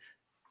 And then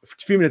a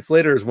few minutes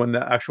later is when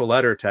the actual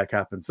ladder attack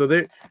happened. So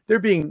they're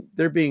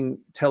being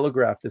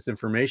telegraphed this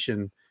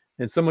information,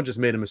 and someone just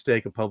made a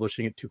mistake of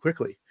publishing it too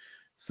quickly.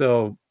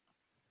 So,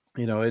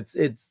 you know, it's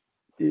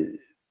the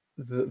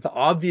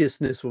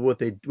obviousness with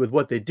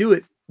what they do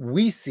it,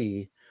 we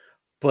see,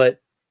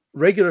 but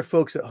regular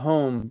folks at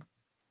home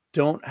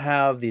don't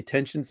have the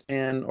attention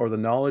span or the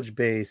knowledge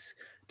base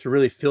to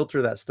really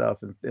filter that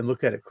stuff and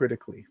look at it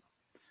critically.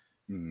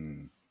 I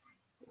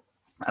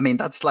mean,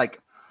 that's like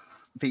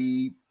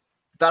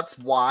that's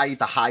why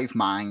the hive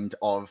mind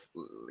of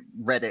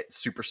Reddit,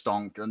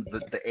 Superstonk, and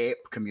the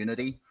ape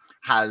community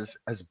has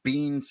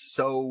been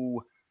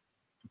so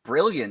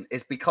brilliant,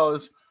 is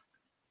because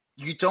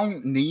you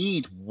don't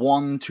need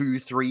 1, 2,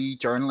 3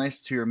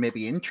 journalists who are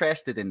maybe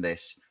interested in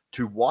this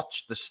to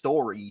watch the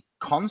story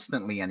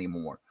constantly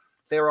anymore.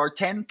 There are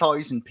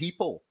 10,000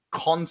 people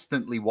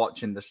constantly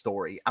watching the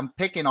story and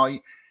picking out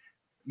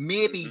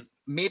maybe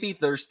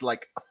there's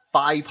like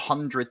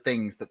 500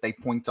 things that they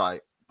point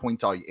out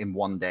in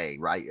one day,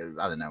 right?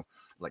 I don't know,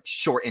 like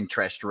short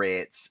interest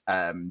rates,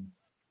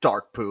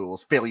 dark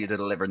pools, failure to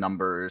deliver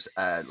numbers,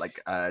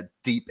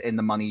 deep in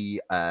the money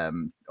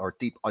or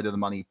deep out of the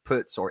money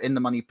puts, or in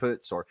the money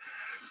puts, or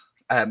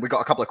we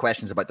got a couple of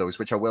questions about those,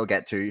 which I will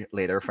get to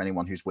later for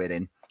anyone who's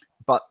waiting.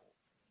 But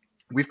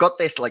we've got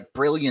this like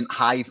brilliant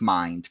hive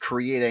mind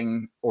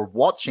creating or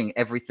watching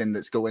everything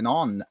that's going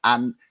on.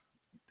 And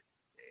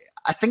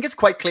I think it's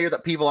quite clear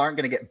that people aren't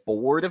going to get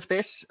bored of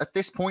this at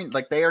this point.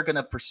 Like, they are going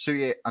to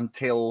pursue it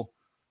until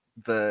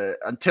the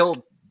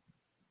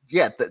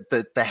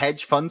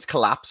hedge funds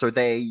collapse or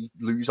they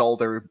lose all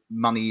their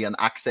money and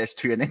access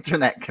to an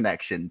internet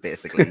connection,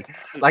 basically.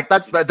 Like,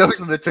 those are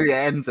the two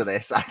ends of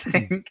this, I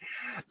think.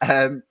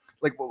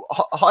 Like,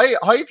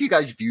 how have you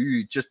guys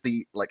viewed just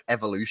the like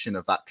evolution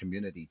of that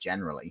community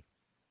generally?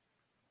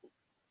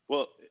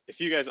 Well, if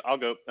you guys, I'll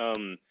go.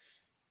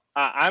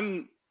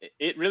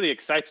 It really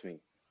excites me.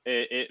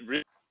 It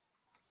really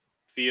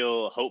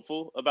feel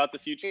hopeful about the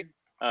future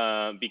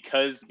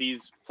because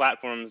these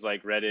platforms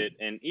like Reddit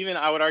and even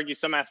I would argue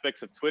some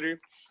aspects of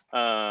Twitter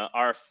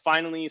are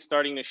finally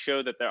starting to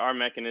show that there are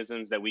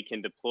mechanisms that we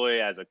can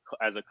deploy as a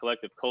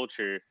collective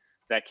culture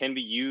that can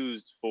be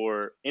used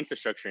for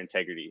infrastructure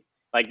integrity.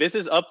 Like, this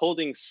is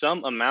upholding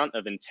some amount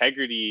of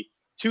integrity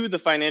to the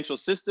financial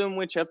system,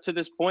 which up to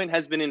this point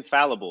has been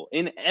infallible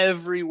in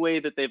every way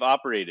that they've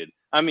operated.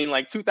 I mean,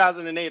 like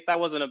 2008, that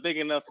wasn't a big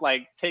enough,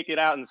 like, take it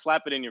out and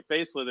slap it in your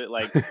face with it.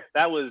 Like,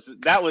 that was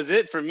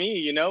it for me,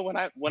 you know,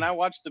 when I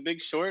watched The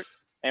Big Short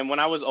and when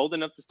I was old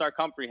enough to start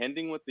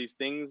comprehending what these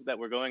things that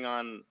were going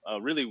on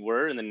really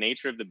were and the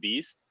nature of the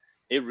beast,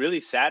 it really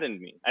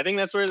saddened me. I think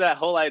that's where that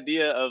whole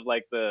idea of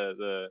like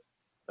the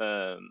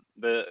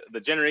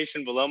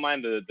generation below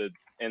mine,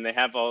 and they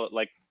have all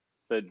like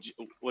the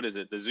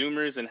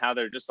Zoomers, and how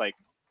they're just like,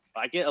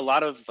 I get a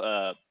lot of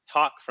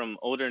talk from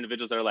older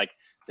individuals that are like,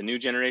 the new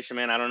generation,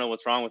 man, I don't know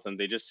what's wrong with them.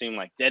 They just seem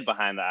like dead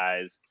behind the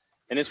eyes.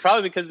 And it's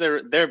probably because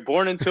they're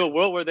born into a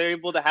world where they're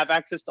able to have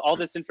access to all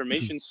this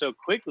information so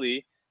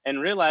quickly and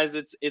realize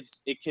it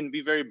can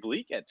be very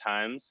bleak at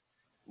times.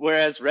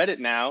 Whereas Reddit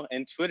now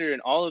and Twitter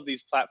and all of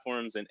these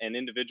platforms and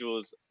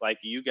individuals like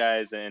you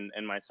guys and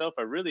myself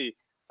are really,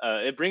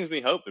 it brings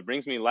me hope. It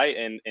brings me light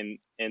and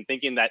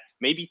thinking that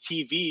maybe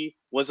TV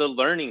was a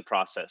learning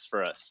process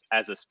for us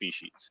as a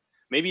species.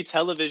 Maybe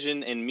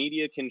television and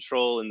media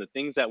control and the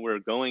things that we're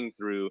going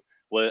through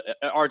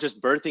are just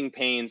birthing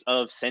pains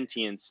of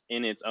sentience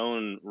in its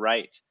own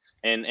right.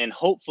 And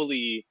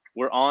hopefully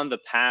we're on the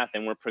path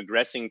and we're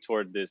progressing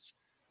toward this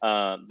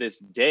this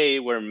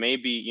day where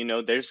maybe, you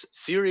know, there's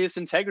serious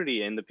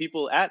integrity and the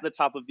people at the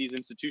top of these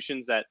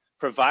institutions that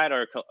provide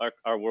our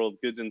world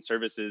goods and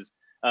services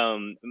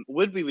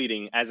would be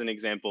leading as an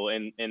example,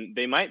 and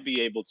they might be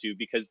able to,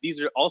 because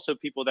these are also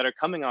people that are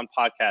coming on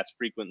podcasts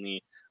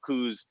frequently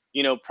whose,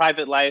 you know,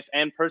 private life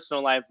and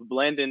personal life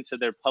blend into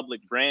their public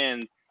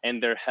brand,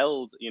 and they're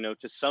held, you know,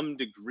 to some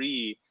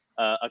degree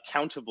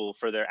accountable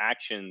for their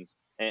actions.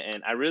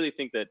 And I really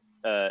think that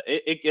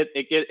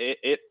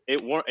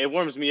it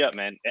warms me up,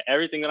 man.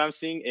 Everything that I'm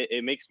seeing,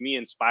 it makes me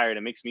inspired.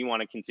 It makes me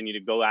want to continue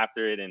to go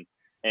after it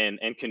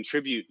and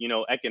contribute, you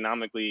know,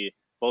 economically,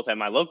 both at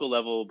my local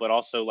level, but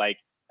also like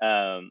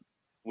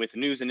with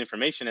news and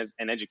information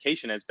and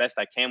education as best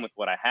I can with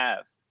what I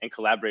have, and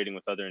collaborating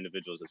with other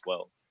individuals as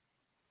well.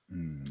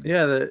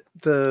 Yeah,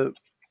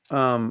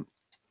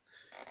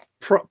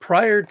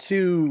 prior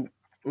to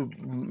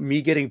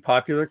me getting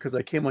popular, because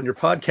I came on your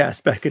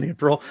podcast back in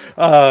April,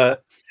 I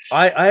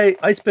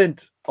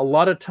spent a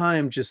lot of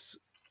time just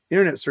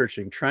internet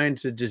searching, trying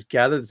to just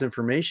gather this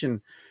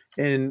information.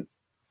 And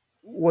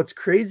what's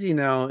crazy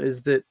now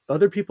is that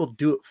other people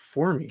do it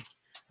for me.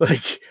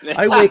 Like,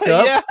 I wake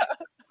up, yeah.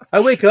 I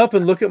wake up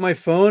and look at my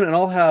phone, and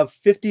I'll have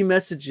 50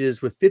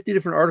 messages with 50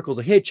 different articles.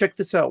 Like, hey, check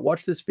this out,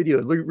 watch this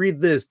video, read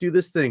this, do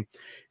this thing.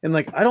 And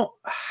like, I don't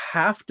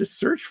have to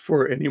search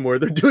for it anymore.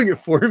 They're doing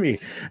it for me.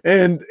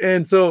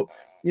 And so,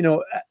 you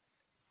know,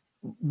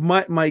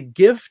 my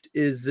gift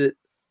is that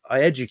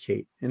I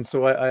educate. And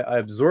so I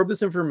absorb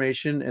this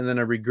information and then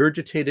I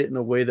regurgitate it in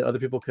a way that other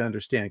people can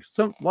understand.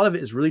 A lot of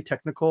it is really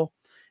technical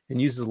and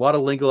uses a lot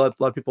of lingo a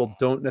lot of people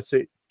don't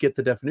necessarily get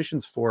the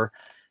definitions for.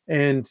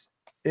 And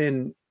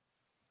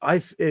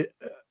I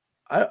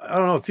don't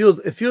know,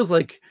 it feels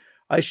like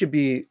I should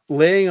be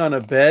laying on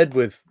a bed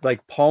with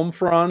like palm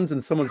fronds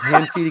and someone's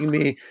hand feeding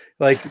me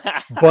like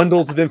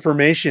bundles of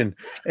information,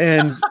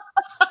 and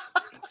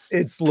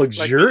it's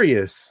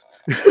luxurious.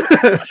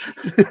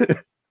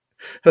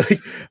 Like,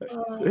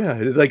 yeah,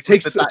 it like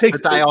takes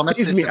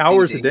me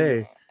hours a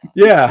day.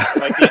 Yeah,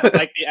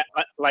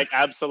 like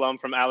Absalom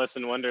from Alice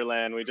in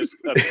Wonderland. We just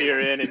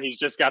appear in, and he's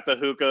just got the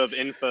hookah of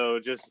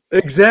info, just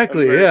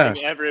exactly, yeah,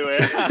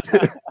 everywhere.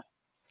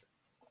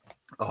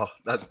 Oh,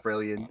 that's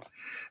brilliant.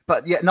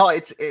 But yeah, no,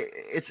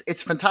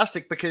 it's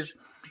fantastic because,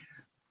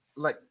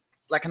 like,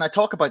 and I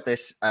talk about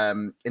this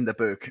in the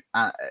book,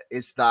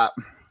 is that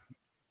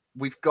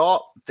we've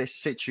got this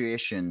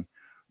situation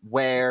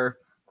where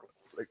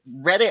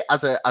Reddit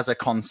as a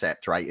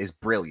concept, right, is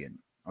brilliant.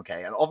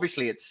 Okay, and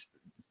obviously it's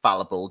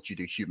fallible due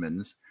to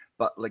humans,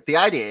 but like the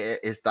idea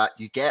is that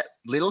you get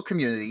little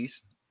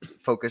communities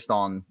focused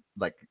on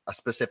like a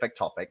specific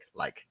topic,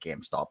 like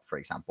GameStop, for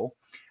example,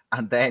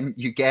 and then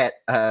you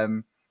get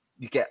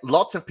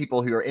lots of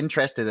people who are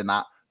interested in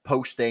that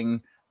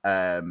posting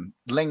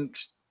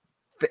links,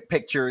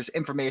 pictures,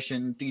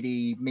 information,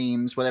 DD,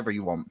 memes, whatever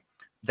you want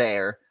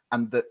there,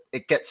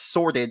 it gets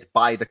sorted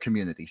by the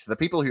community. So the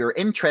people who are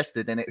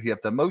interested in it, who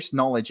have the most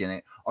knowledge in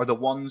it, are the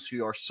ones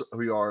who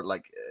are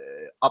like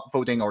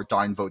upvoting or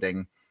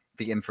downvoting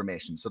the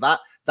information. So that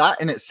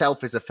in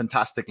itself is a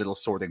fantastic little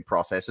sorting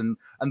process. And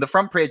the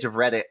front page of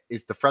Reddit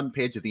is the front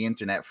page of the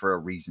internet for a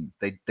reason.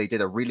 They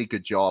did a really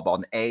good job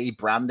on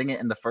branding it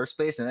in the first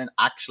place, and then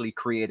actually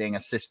creating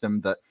a system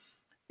that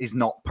is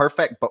not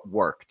perfect but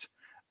worked.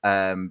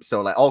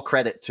 So like all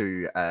credit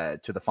to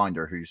the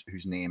founder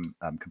whose name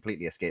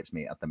completely escapes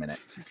me at the minute.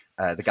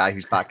 The guy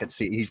who's back at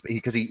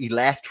because he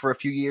left for a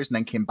few years and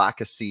then came back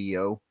as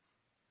CEO.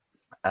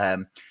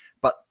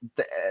 But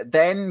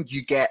then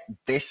you get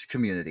this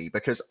community,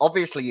 because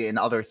obviously in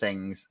other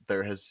things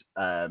there has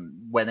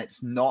when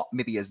it's not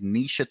maybe as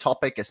niche a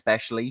topic,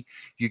 especially,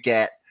 you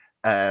get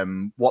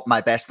what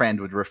my best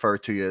friend would refer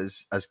to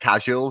as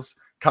casuals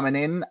coming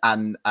in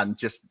and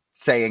just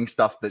saying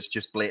stuff that's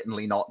just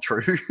blatantly not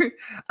true,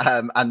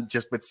 and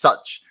just with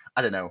such,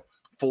 I don't know,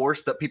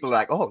 force that people are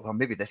like, oh, well,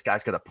 maybe this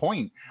guy's got a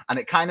point, and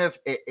it kind of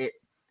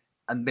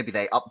and maybe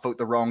they upvote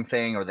the wrong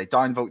thing, or they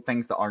downvote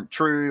things that aren't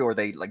true, or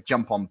they like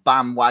jump on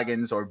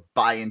bandwagons or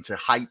buy into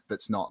hype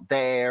that's not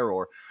there,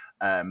 or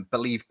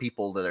believe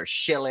people that are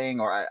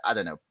shilling, or I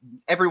don't know.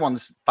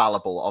 Everyone's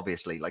fallible,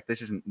 obviously. Like,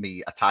 this isn't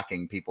me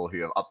attacking people who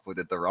have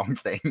upvoted the wrong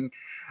thing.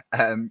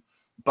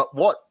 But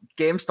what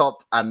GameStop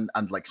and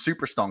like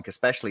Superstonk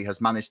especially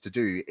has managed to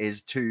do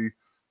is to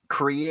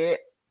create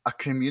a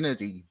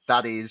community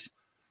that is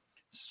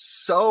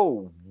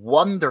so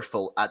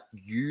wonderful at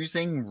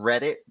using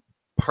Reddit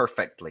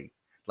perfectly.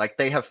 Like,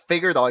 they have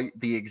figured out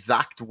the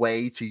exact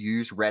way to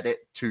use Reddit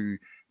to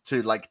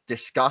like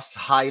discuss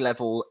high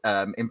level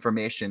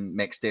information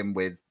mixed in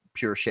with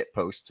pure shit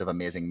posts of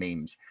amazing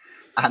memes,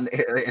 and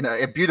in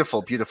a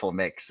beautiful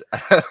mix.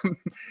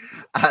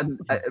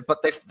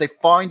 But they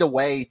found a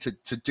way to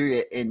do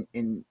it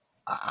in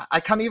I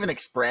can't even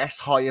express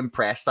how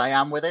impressed I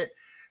am with it,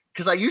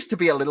 because I used to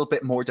be a little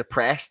bit more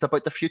depressed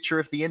about the future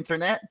of the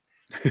internet.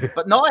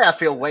 But now I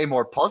feel way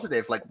more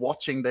positive, like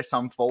watching this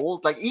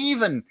unfold. Like,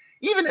 even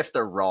if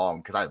they're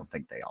wrong, because I don't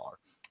think they are,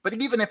 but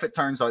even if it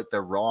turns out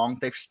they're wrong,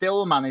 they've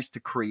still managed to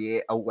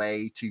create a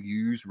way to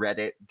use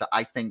Reddit that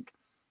I think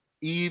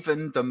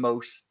even the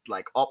most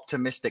like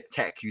optimistic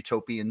tech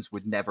utopians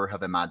would never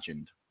have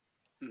imagined.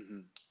 Mm-hmm.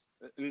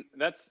 And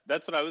that's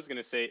what I was going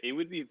to say. It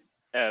would be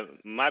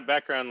my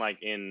background,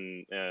 like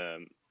in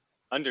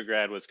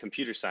undergrad, was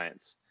computer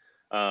science.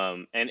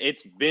 And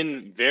it's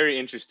been very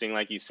interesting,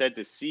 like you said,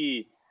 to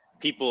see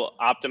people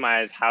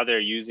optimize how they're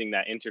using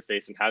that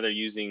interface and how they're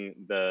using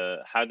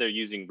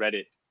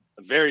Reddit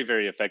very,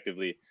 very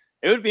effectively.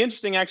 It would be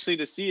interesting actually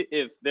to see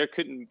if there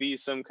couldn't be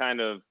some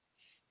kind of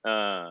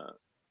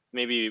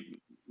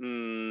maybe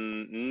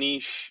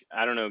niche,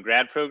 I don't know,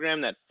 grad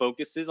program that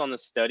focuses on the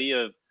study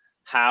of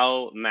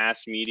how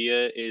mass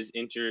media is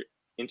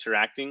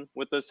interacting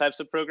with those types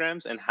of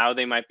programs, and how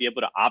they might be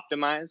able to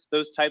optimize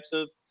those types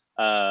of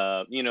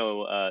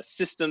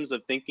systems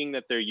of thinking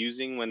that they're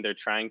using when they're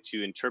trying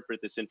to interpret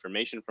this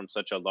information from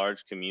such a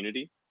large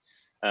community.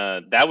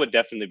 That would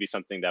definitely be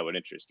something that would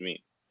interest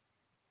me.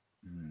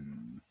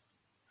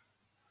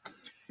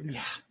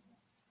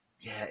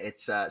 Yeah,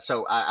 it's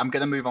so I'm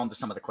going to move on to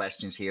some of the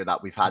questions here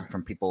that we've had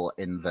from people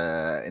in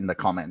the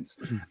comments.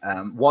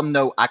 One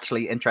note,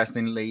 actually,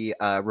 interestingly,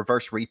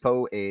 reverse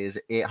repo is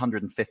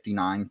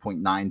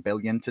 859.9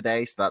 billion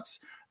today, so that's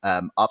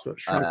up, so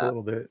it shrunk a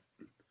little bit.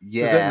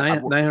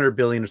 Yeah, 900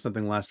 billion or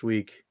something last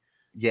week.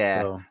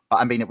 Yeah, so. But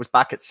I mean, it was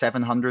back at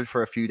 700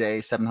 for a few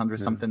days, 700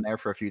 something there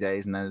for a few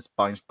days, and then it's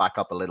bounced back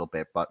up a little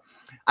bit. But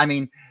I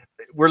mean,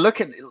 you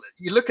look at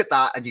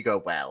that and you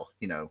go, well,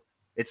 you know,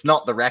 it's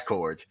not the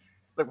record.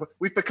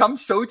 We've become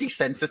so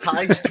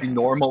desensitized to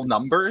normal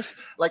numbers.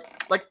 Like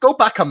go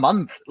back a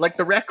month. Like,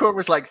 the record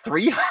was like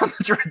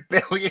 300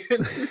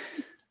 billion.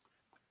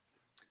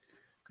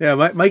 Yeah,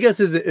 my guess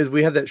is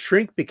we had that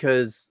shrink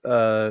because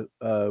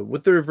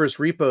with the reverse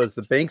repos,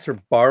 the banks are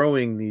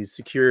borrowing these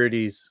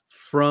securities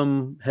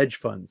from hedge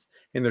funds,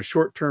 and they're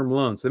short-term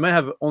loans. They might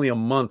have only a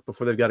month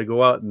before they've got to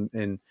go out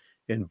and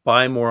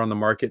buy more on the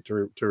market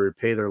to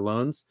repay their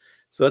loans.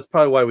 So that's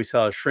probably why we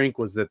saw a shrink,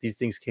 was that these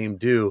things came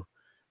due.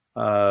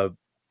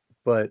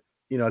 But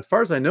you know, as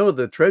far as I know,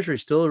 the Treasury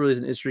still really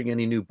isn't issuing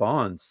any new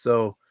bonds.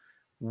 So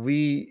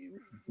we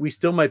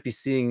still might be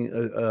seeing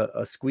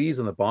a squeeze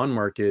on the bond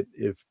market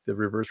if the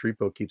reverse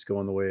repo keeps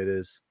going the way it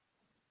is.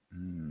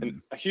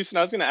 And Houston,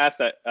 I was going to ask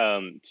that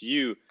to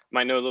you. You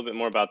might know a little bit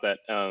more about that.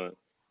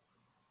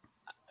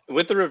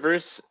 With the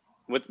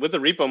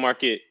repo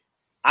market,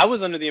 I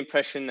was under the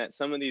impression that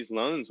some of these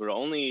loans were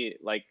only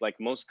like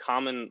most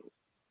common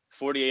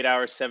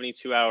 48-hour,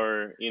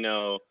 72-hour, you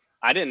know.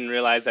 I didn't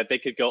realize that they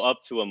could go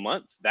up to a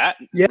month. That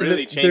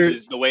really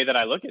changes the way that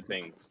I look at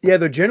things. Yeah,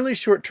 they're generally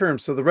short term.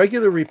 So the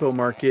regular repo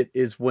market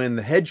is when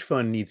the hedge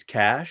fund needs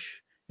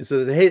cash. And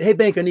so they say, hey,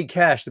 bank, I need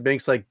cash. The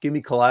bank's like, give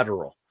me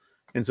collateral.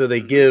 And so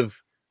they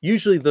give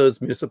usually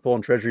those municipal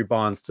and treasury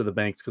bonds to the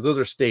banks because those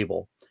are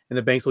stable. And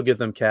the banks will give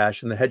them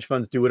cash, and the hedge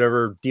funds do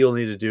whatever deal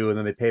they need to do, and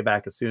then they pay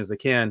back as soon as they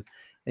can.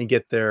 and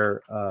get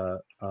their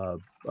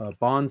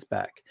bonds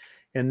back.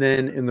 And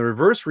then in the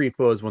reverse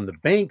repo is when the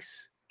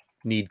banks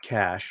need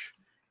cash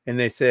and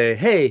they say,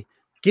 hey,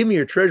 give me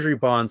your treasury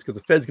bonds because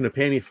the Fed's going to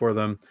pay me for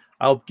them.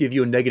 I'll give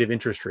you a negative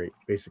interest rate,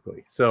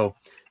 basically. So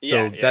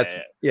that's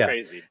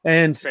crazy.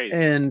 And it's crazy.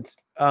 and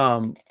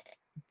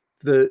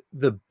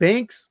the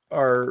banks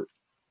are,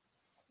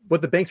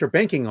 what the banks are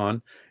banking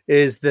on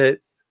is that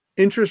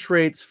interest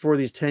rates for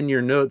these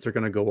 10-year notes are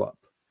going to go up.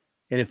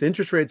 And if the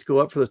interest rates go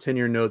up for those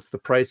 10-year notes, the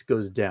price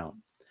goes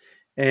down.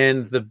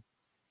 And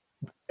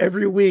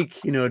every week,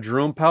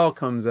 Jerome Powell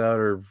comes out,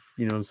 or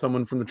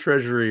someone from the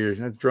Treasury, or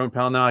that's Jerome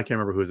Powell now. I can't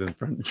remember who's in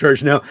front of the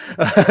church now.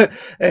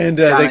 And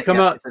they come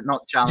out.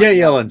 Not Janet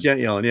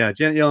Yellen. Yeah,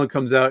 Janet Yellen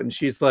comes out and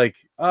she's like,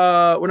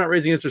 "We're not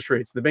raising interest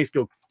rates." The banks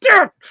go,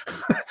 "Damn!"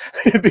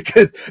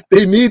 because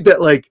they need that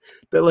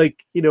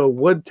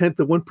 1/10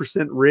 of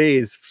 1%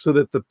 raise so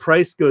that the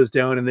price goes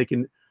down and they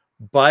can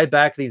buy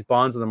back these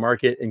bonds in the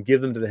market and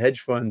give them to the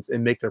hedge funds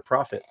and make their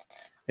profit.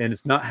 And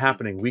it's not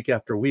happening week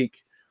after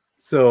week.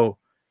 So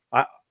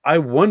I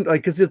wonder,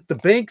 because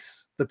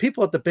the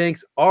people at the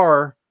banks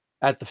are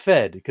at the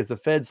Fed, because the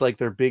Fed's like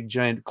their big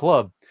giant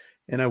club.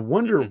 And I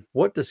wonder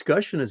what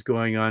discussion is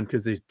going on,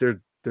 because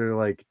they're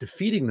like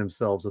defeating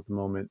themselves at the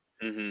moment.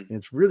 And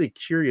it's really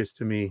curious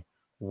to me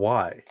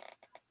why.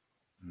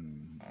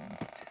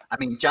 I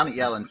mean, Janet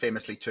Yellen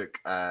famously took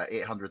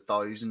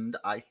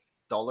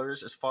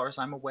 $800,000 as far as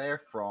I'm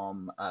aware,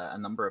 from a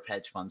number of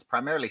hedge funds,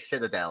 primarily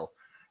Citadel.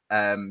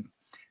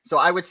 So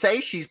I would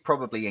say she's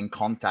probably in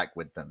contact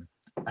with them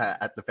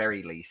at the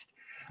very least.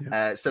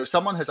 Yeah. So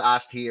someone has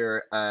asked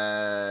here,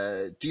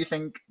 do you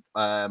think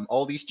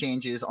all these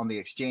changes on the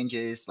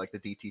exchanges like the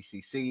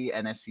DTCC,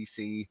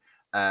 NSCC,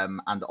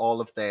 and all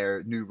of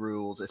their new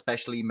rules,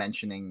 especially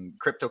mentioning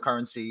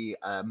cryptocurrency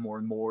more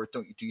and more,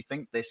 do you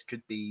think this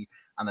could be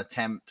an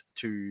attempt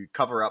to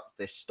cover up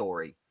this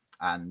story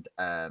and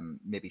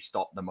maybe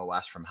stop the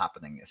MOAS from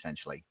happening,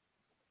 essentially?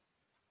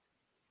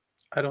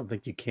 I don't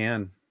think you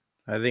can.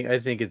 I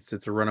think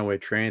it's a runaway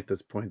train at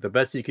this point. The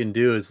best you can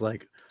do is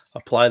like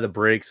apply the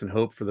brakes and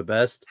hope for the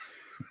best.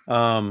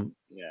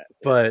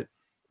 But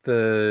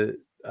the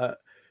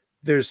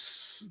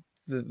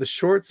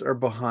shorts are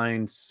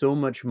behind so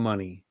much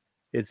money.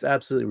 It's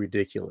absolutely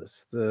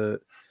ridiculous.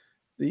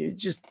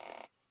 Just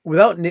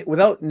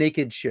without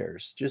naked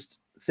shares, just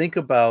think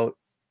about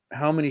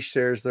how many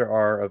shares there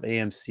are of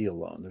AMC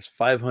alone. There's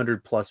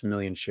 500 plus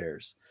million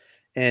shares.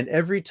 And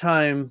every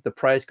time the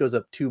price goes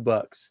up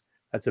 $2,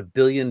 that's $1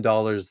 billion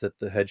that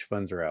the hedge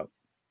funds are out.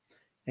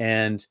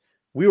 And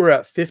we were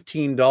at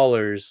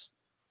 $15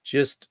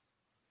 just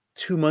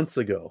 2 months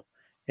ago.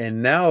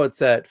 And now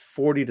it's at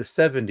 40 to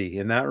 70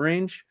 in that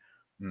range.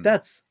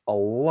 That's a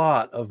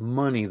lot of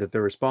money that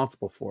they're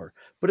responsible for.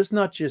 But it's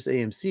not just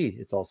AMC.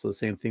 It's also the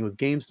same thing with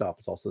GameStop.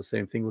 It's also the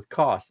same thing with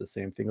Koss, the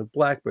same thing with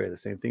BlackBerry, the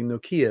same thing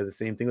with Nokia, the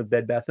same thing with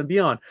Bed Bath &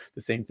 Beyond,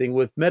 the same thing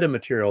with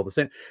Metamaterial, the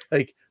same,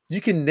 like you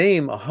can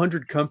name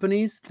 100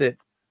 companies that,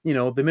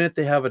 the minute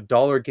they have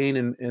 $1 gain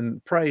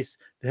in price,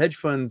 the hedge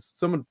funds,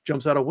 someone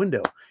jumps out a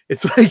window.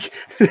 It's like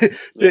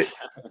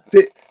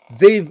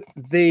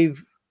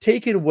they've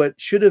taken what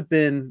should have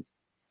been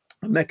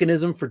a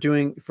mechanism for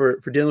dealing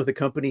with a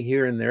company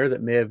here and there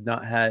that may have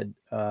not had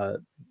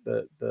the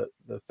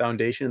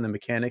foundation and the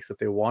mechanics that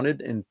they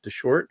wanted and to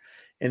short,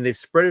 and they've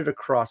spread it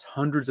across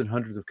hundreds and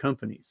hundreds of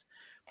companies.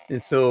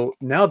 And so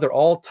now they're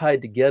all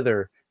tied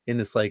together in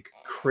this like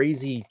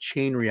crazy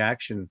chain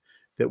reaction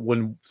that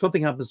when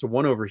something happens to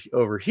one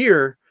over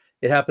here,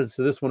 it happens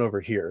to this one over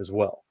here as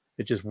well.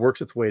 It just works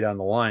its way down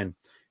the line.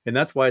 And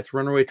that's why it's a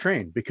runaway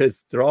train,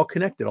 because they're all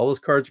connected. All those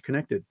cards are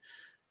connected.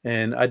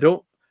 And I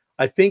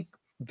think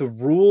the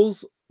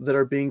rules that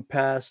are being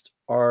passed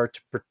are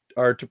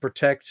to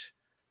protect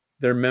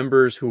their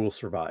members who will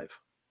survive,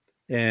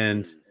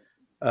 and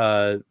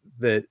that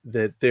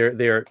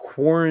they are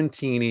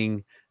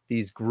quarantining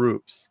these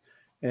groups.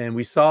 And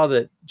we saw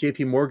that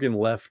JP Morgan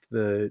left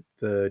the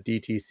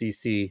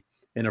DTCC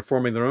and are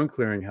forming their own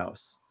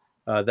clearinghouse.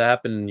 That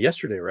happened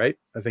yesterday, right?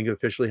 I think it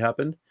officially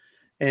happened.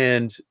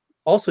 And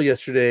also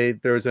yesterday,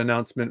 there was an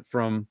announcement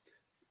from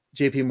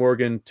JP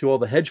Morgan to all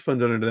the hedge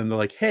funds under them. They're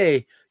like,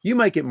 hey, you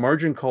might get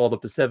margin called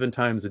up to 7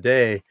 times a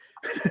day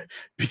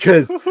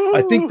because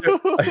I think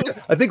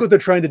what they're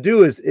trying to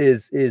do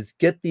is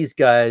get these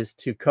guys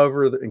to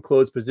cover and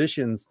close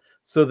positions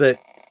so that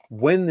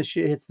when the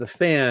shit hits the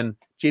fan,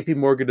 JP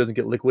Morgan doesn't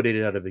get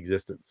liquidated out of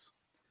existence.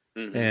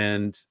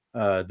 And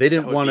they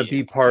didn't want to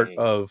be part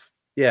of,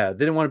 they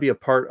didn't want to be a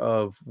part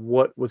of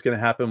what was going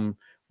to happen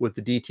with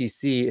the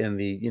DTC and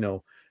the,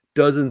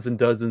 dozens and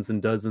dozens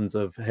and dozens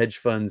of hedge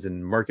funds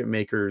and market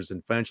makers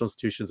and financial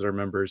institutions that are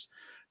members.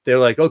 They're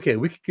like, okay,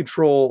 we can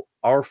control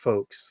our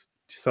folks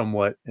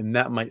somewhat, and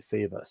that might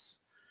save us.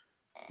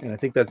 And I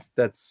think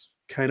that's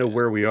kind of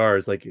where we are,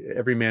 is like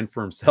every man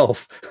for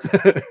himself.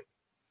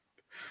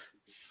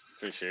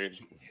 For sure.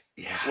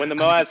 Yeah. When the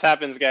MOAS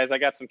happens, guys, I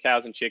got some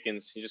cows and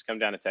chickens. You just come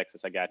down to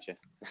Texas. I got you.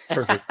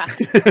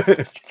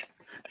 Perfect.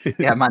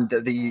 Yeah, man.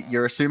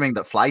 You're assuming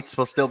that flights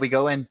will still be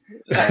going.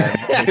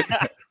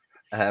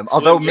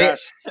 Although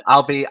Josh.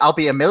 I'll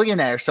be a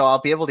millionaire, so I'll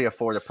be able to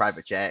afford a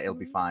private jet. It'll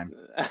be fine.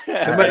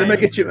 That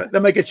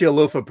might get you a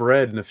loaf of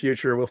bread in the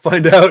future. We'll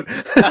find out.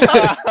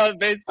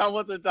 Based on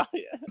what the diet.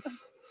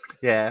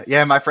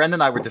 Yeah. My friend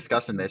and I were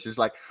discussing this. It's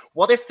like,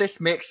 what if this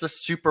makes us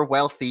super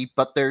wealthy,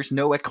 but there's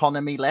no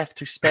economy left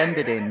to spend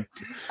it in?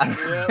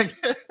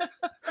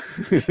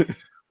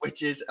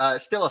 Which is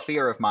still a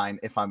fear of mine,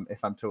 if I'm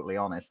totally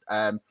honest.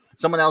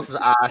 Someone else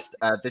has asked.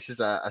 This is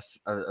a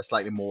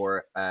slightly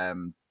more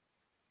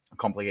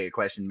complicated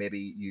question.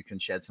 Maybe you can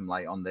shed some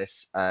light on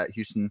this.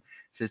 Houston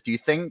says, do you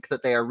think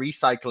that they are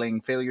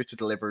recycling failure to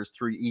delivers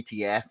through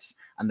ETFs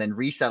and then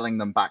reselling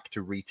them back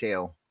to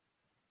retail?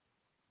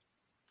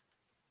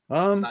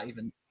 Does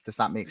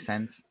that make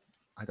sense?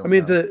 I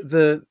mean,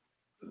 the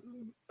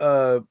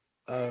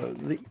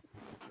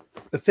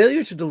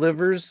failure to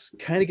delivers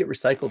kind of get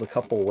recycled a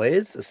couple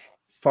ways, as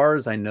far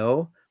as I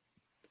know.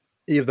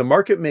 You have the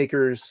market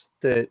makers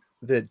that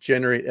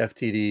generate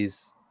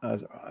FTDs. I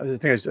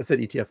think I said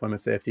ETF. I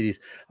meant to say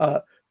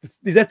FTDs.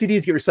 These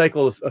FTDs get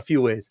recycled a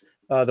few ways.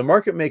 The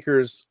market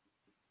makers,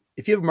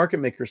 if you have market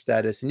maker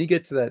status and you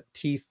get to that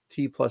T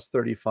plus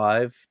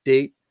 35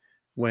 date,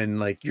 when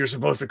like you're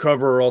supposed to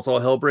cover or else all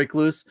hell break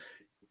loose,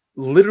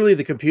 literally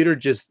the computer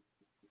just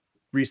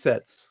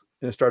resets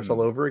and it starts all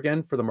over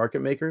again for the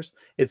market makers.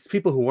 It's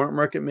people who aren't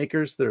market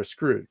makers that are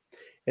screwed.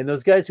 And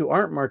those guys who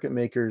aren't market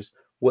makers,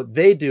 what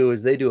they do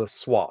is they do a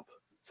swap.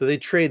 So they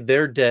trade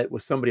their debt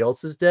with somebody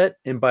else's debt,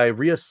 and by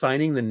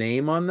reassigning the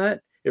name on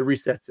that, it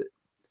resets it.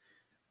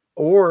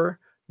 Or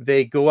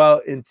they go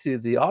out into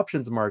the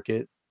options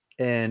market,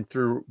 and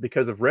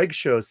because of Reg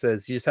Show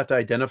says you just have to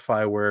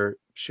identify where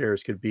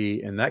shares could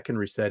be, and that can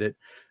reset it.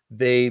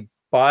 They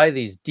buy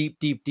these deep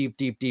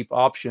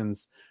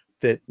options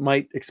that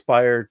might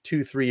expire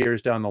 2-3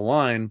 years down the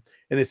line,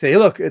 and they say, hey,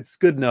 look, it's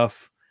good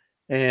enough.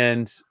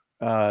 And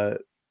so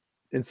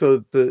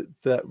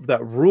that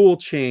rule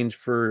change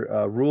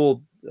for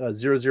rule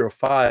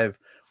 005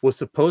 was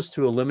supposed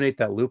to eliminate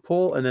that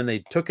loophole, and then they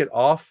took it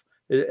off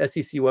the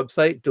SEC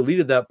website,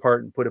 deleted that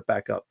part, and put it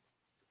back up.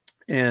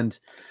 And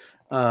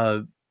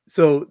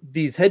so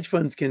these hedge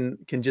funds can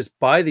just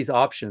buy these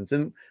options,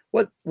 and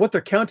what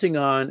they're counting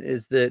on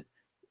is that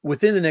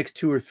within the next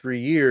 2 or 3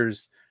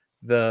 years,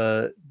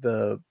 the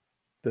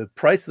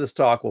price of the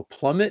stock will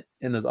plummet,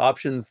 and those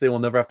options, they will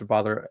never have to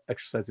bother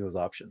exercising those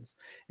options.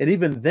 And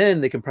even then,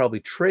 they can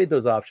probably trade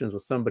those options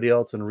with somebody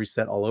else and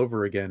reset all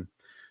over again.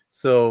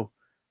 So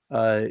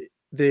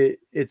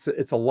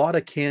it's a lot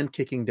of can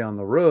kicking down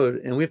the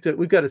road, and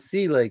we've got to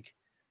see like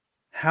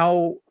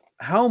how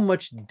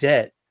much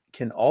debt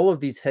can all of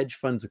these hedge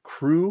funds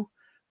accrue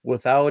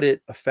without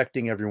it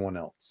affecting everyone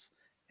else.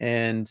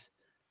 And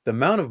the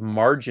amount of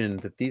margin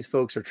that these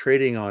folks are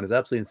trading on is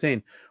absolutely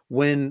insane.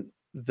 When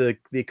the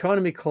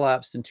economy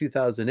collapsed in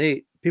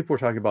 2008, people were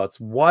talking about it's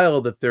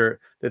wild that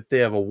they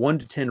have a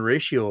 1-to-10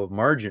 ratio of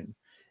margin.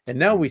 And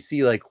now we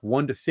see like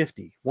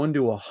 1-to-50,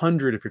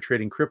 1-to-100 if you're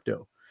trading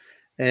crypto.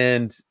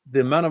 And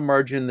the amount of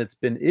margin that's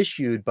been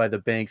issued by the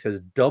banks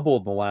has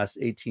doubled in the last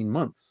 18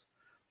 months.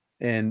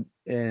 And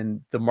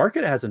the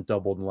market hasn't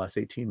doubled in the last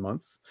 18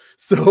 months.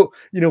 So,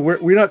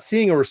 we're not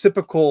seeing a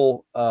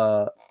reciprocal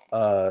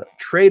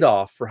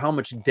trade-off for how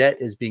much debt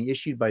is being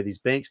issued by these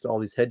banks to all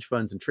these hedge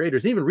funds and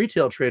traders. Even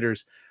retail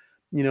traders,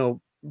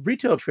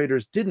 retail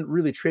traders didn't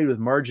really trade with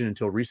margin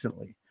until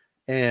recently.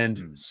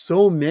 And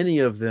so many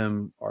of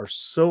them are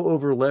so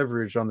over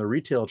leveraged on the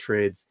retail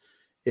trades.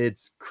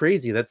 It's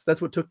crazy.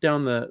 That's what took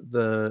down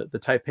the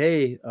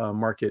Taipei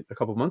market a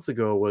couple of months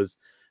ago was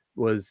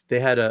they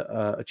had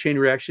a chain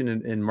reaction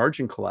and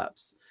margin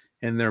collapse,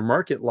 and their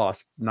market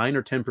lost 9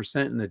 or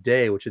 10% in a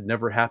day, which had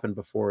never happened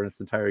before in its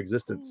entire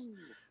existence.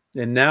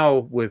 And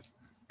now with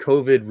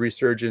COVID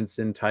resurgence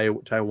in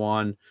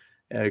Taiwan,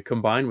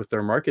 combined with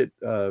their market,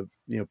 the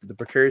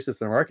precariousness of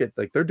their market,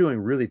 like they're doing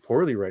really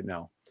poorly right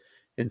now.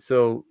 And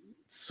so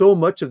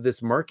much of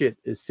this market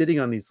is sitting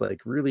on these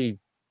like really,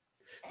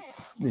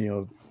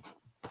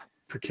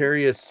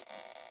 precarious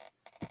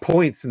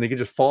points, and they could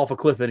just fall off a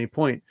cliff at any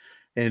point.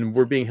 And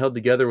we're being held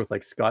together with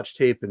like Scotch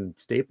tape and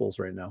staples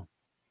right now.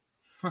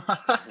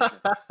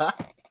 I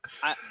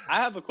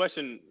have a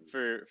question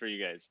for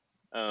you guys.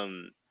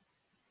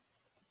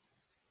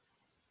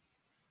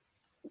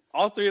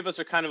 All three of us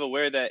are kind of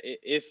aware that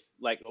if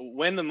like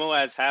when the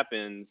MOAS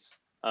happens,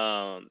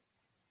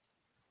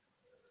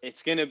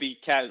 it's going to be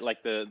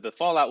the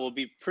fallout will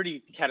be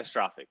pretty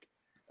catastrophic.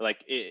 Like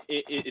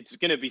it's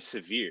going to be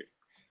severe.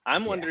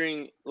 I'm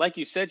wondering, like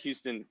you said,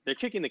 Houston, they're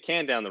kicking the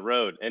can down the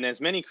road in as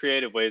many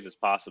creative ways as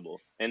possible.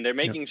 And they're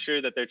making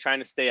sure that they're trying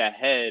to stay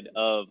ahead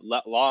of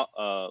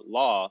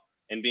law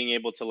and being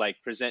able to like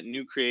present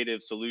new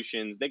creative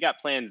solutions. They got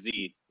Plan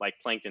Z, like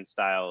Plankton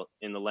style,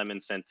 in the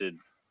lemon scented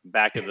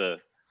back of the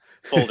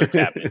folder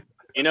cabinet.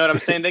 You know what I'm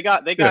saying? They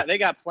got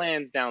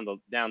plans down the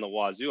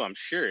wazoo, I'm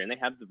sure, and they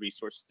have the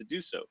resources to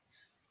do so.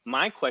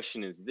 My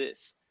question is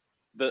this: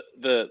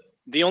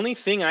 the only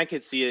thing I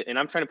could see, and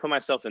I'm trying to put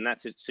myself in that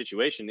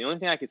situation, the only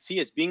thing I could see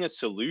is being a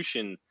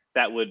solution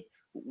that would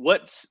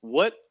what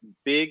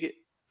big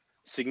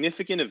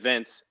significant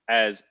events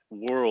as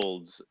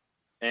worlds,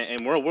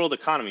 and we're a world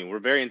economy. We're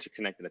very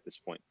interconnected at this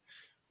point.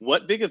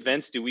 What big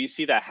events do we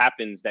see that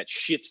happens that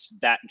shifts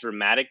that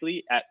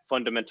dramatically at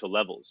fundamental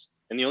levels?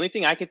 And the only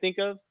thing I can think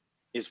of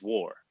is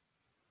war.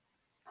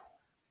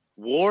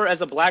 War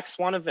as a black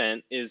swan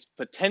event is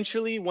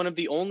potentially one of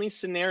the only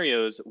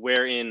scenarios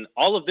wherein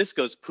all of this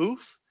goes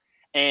poof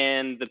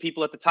and the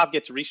people at the top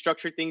get to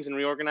restructure things and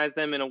reorganize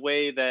them in a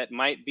way that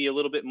might be a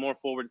little bit more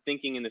forward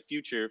thinking in the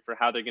future for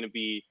how they're going to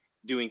be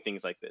doing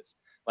things like this.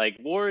 Like,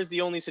 war is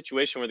the only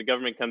situation where the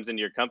government comes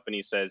into your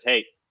company, says,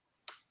 hey,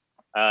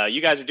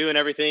 you guys are doing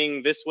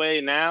everything this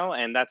way now,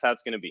 and that's how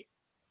it's going to be.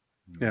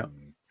 Yeah.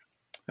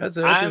 That's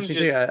interesting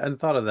thing. I hadn't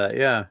thought of that.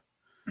 Yeah.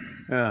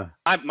 Yeah.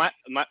 My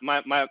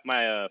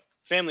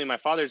family, my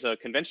father's a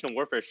conventional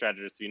warfare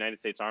strategist for the United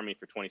States Army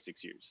for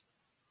 26 years.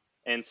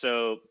 And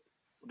so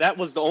that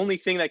was the only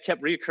thing that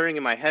kept reoccurring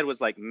in my head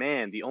was like,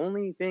 man, the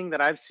only thing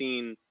that I've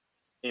seen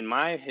in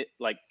my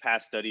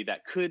past study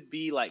that could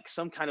be like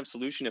some kind of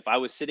solution if I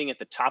was sitting at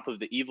the top of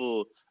the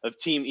evil of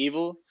Team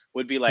Evil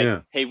would be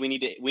like, hey, we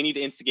need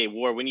to instigate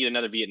war. We need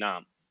another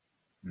Vietnam.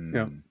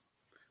 Yeah.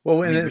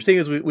 Well, and the thing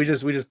is, we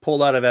just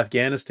pulled out of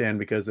Afghanistan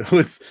because it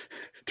was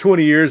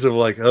 20 years of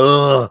like,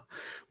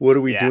 what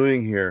are we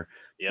doing here?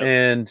 Yep.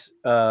 And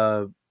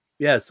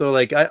yeah, so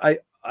like I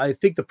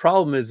think the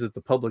problem is that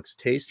the public's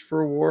taste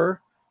for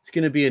war, it's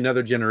going to be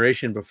another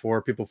generation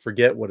before people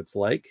forget what it's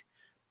like,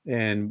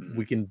 and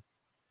we can,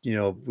 you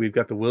know, we've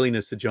got the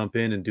willingness to jump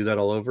in and do that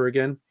all over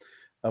again.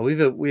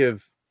 We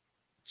have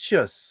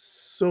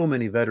just so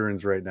many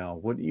veterans right now.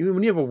 When you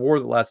have a war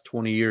that lasts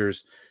 20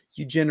 years,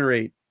 you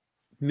generate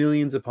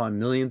millions upon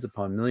millions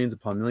upon millions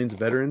upon millions of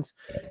veterans,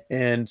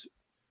 and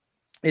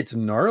it's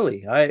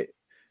gnarly. I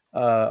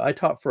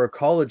taught for a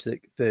college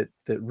that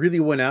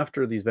really went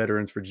after these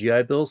veterans for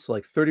GI Bills. So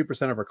like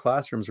 30% of our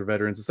classrooms were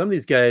veterans, and some of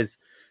these guys,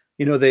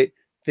 you know, they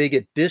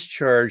get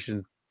discharged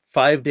and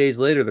 5 days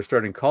later they're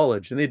starting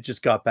college and they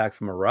just got back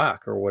from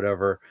Iraq or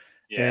whatever.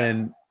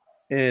 Yeah.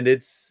 And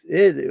it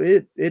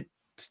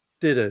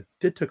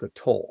took a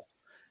toll,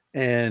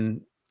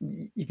 and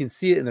you can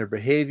see it in their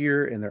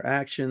behavior and their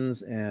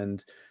actions.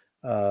 And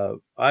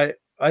I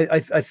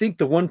think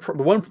the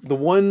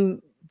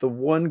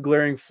one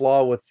glaring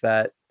flaw with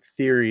that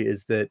theory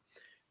is that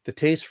the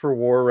taste for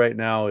war right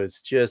now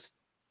is just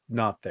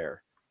not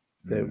there.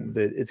 That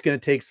it's going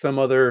to take it's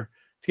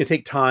going to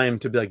take time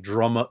to be like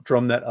drum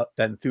that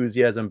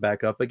enthusiasm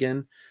back up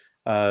again.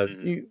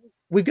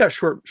 We've got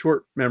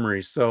short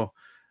memories, so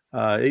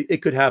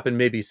it could happen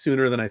maybe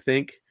sooner than I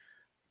think.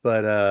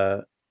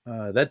 But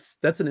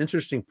that's an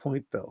interesting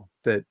point, though.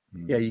 That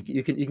yeah,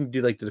 you can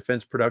do like the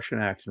Defense Production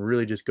Act and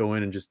really just go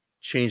in and just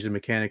change the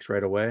mechanics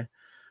right away.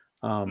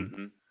 But I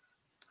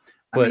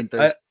mean,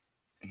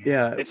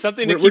 yeah, it's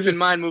something to keep in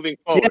mind moving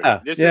forward.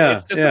 It's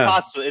just a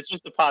postulate. It's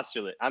just a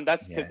postulate. I'm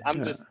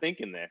just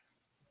thinking there.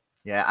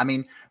 Yeah, I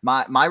mean,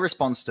 my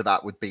response to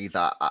that would be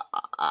that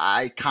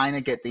I kind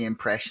of get the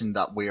impression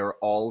that we're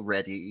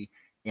already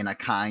in a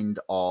kind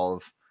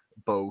of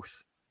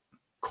both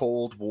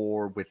Cold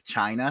War with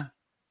China,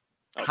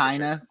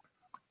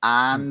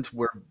 and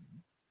we're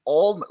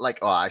all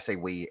like, I say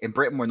we in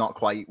Britain, we're not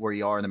quite where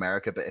you are in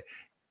America, but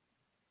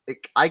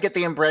I get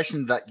the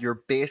impression that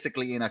you're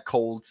basically in a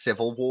cold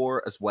civil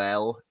war as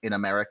well in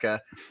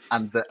America,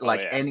 and that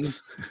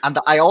and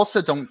I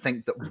also don't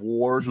think that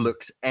war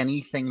looks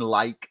anything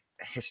like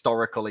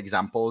historical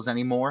examples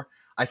anymore.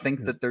 I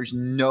think that there's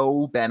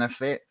no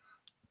benefit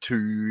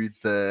to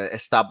the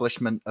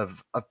establishment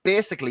of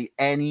basically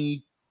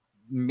any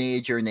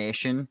major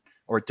nation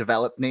or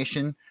developed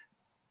nation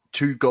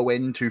to go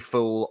into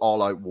full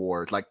all-out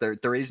war. Like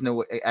there is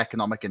no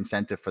economic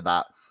incentive for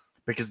that,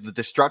 because the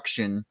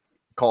destruction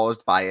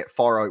caused by it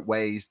far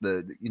outweighs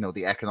the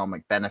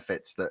economic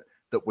benefits that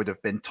would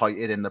have been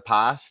touted in the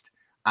past,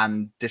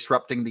 and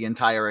disrupting the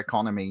entire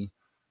economy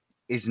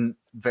isn't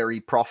very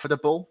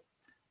profitable.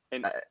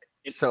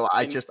 So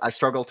I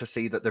struggle to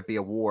see that there'd be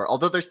a war,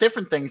 although there's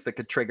different things that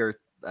could trigger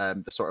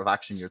the sort of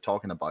action you're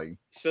talking about.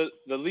 So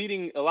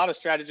a lot of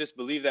strategists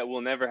believe that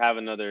we'll never have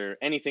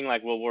anything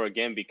like World War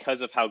again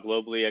because of how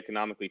globally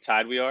economically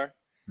tied we are.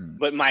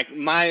 But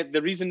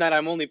the reason that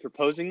I'm only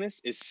proposing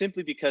this is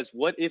simply because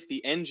what if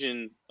the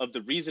engine of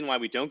the reason why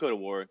we don't go to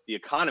war, the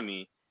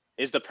economy,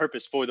 is the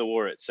purpose for the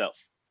war itself?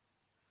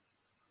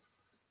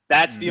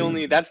 That's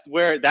that's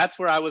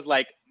where I was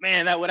like,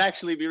 man, that would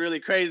actually be really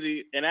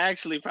crazy and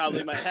actually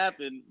probably might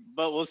happen,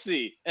 but we'll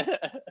see.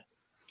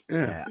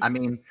 Yeah, I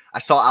mean, I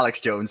saw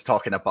Alex Jones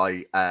talking about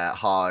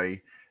how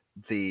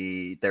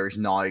there's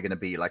now going to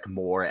be like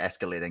more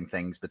escalating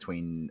things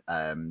between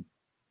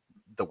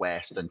the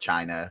West and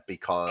China,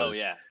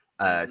 because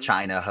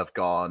China have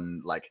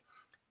gone, like,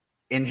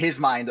 in his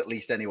mind at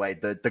least anyway,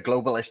 the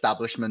global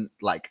establishment,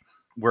 like,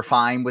 we're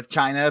fine with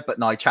China, but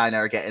now China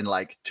are getting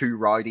like too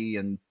rowdy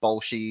and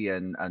bolshy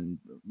and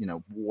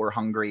war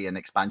hungry and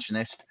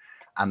expansionist,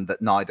 and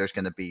that now there's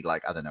going to be,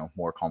 like, I don't know,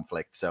 more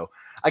conflict. So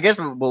I guess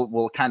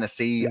we'll kind of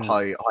see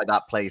how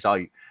that plays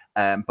out.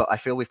 But I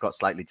feel we've got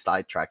slightly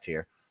sidetracked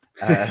here.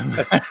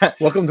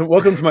 Welcome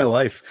to my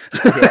life.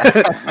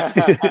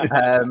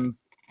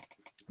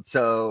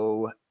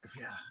 So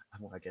yeah,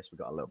 well, I guess we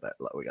got a little bit.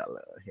 We got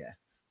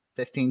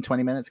 15,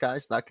 20 minutes,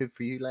 guys. Is that good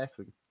for you, Left?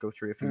 We go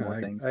through a few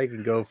more things. I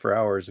can go for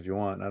hours if you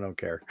want. I don't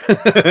care.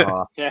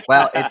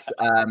 Well,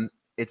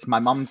 it's my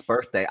mum's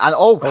birthday,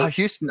 and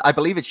Houston, I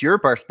believe it's your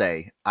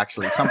birthday.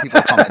 Actually, some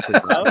people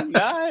commented. Oh,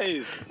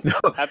 nice! No,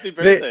 happy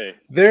birthday!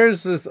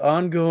 There's this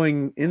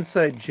ongoing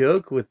inside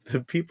joke with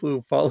the people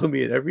who follow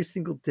me, and every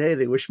single day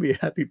they wish me a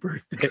happy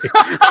birthday.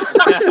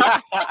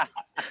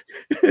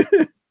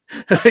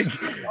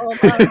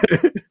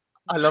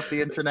 I love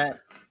the internet.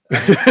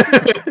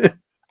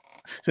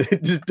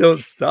 Just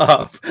don't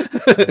stop.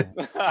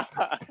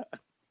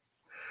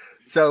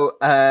 So,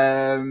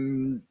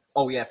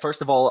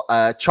 first of all,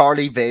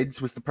 Charlie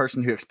Vids was the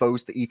person who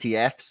exposed the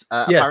ETFs,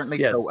 apparently.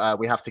 Yes. So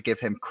we have to give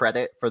him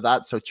credit for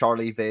that. So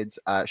Charlie Vids,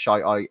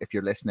 shout out if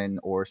you're listening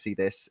or see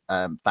this.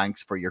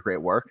 Thanks for your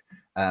great work.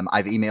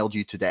 I've emailed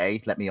you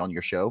today. Let me on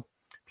your show,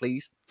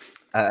 please.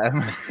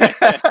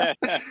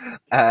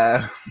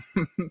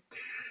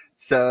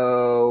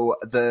 So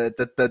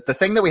the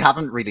thing that we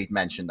haven't really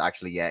mentioned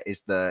actually yet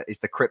is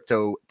the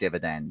crypto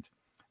dividend.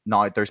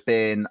 Now, there's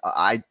been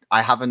I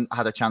haven't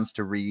had a chance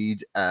to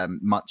read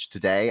much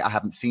today. I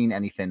haven't seen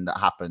anything that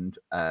happened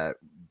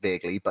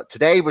vaguely, but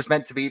today was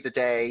meant to be the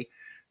day.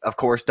 Of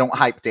course, don't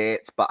hype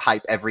dates, but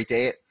hype every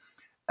date.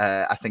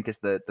 I think is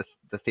the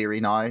theory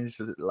now.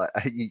 Is like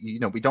we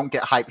don't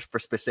get hyped for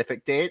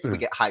specific dates. We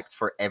get hyped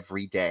for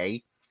every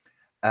day.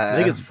 I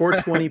think it's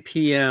 4:20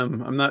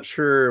 p.m. I'm not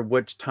sure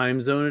which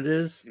time zone it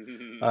is.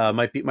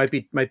 Might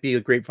be a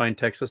Grapevine,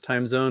 Texas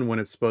time zone when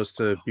it's supposed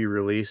to be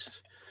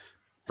released.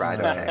 Right.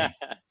 Okay.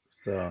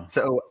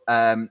 So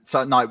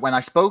now when I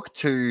spoke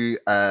to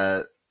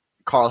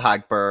Carl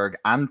Hagberg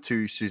and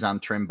to Suzanne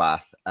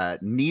Trimbath,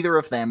 neither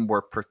of them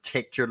were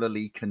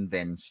particularly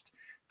convinced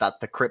that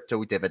the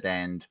crypto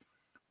dividend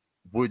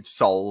would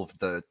solve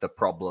the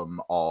problem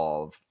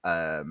of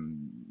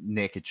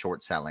naked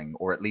short selling,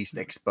 or at least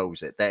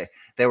expose it. They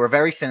were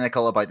very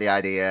cynical about the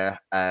idea,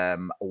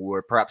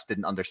 or perhaps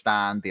didn't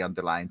understand the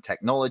underlying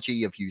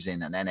technology of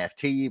using an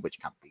NFT, which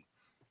can't be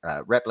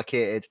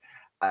replicated.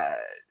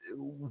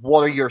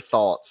 What are your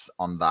thoughts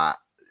on that?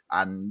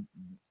 And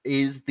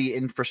is the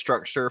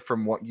infrastructure,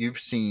 from what you've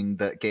seen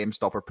that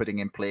GameStop are putting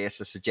in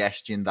place, a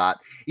suggestion that,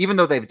 even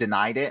though they've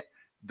denied it,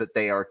 that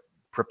they are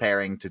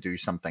preparing to do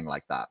something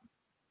like that?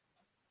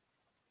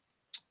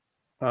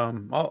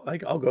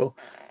 I'll go.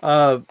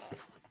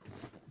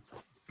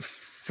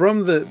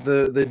 From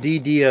the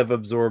DD I've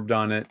absorbed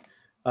on it,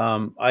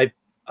 I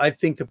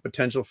think the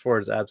potential for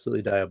it is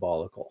absolutely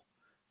diabolical.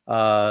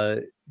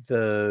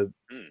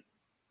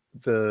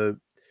 The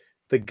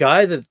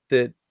guy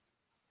that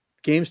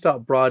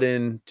GameStop brought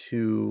in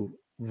to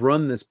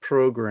run this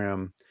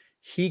program,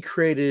 he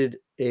created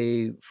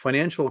a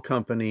financial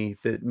company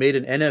that made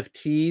an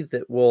NFT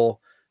that will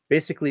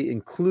basically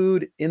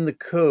include in the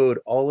code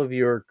all of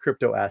your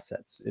crypto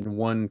assets in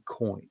one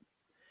coin.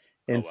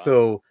 And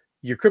so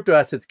your crypto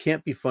assets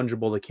can't be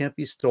fungible, they can't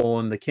be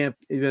stolen, they can't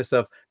even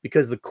stuff,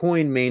 because the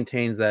coin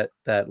maintains that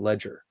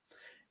ledger.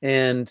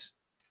 And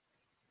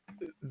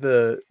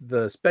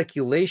the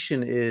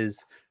speculation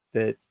is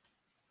that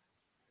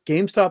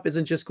GameStop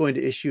isn't just going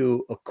to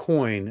issue a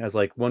coin as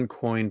like one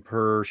coin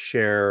per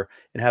share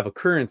and have a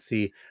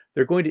currency.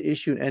 They're going to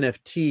issue an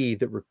NFT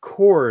that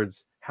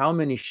records how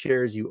many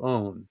shares you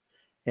own.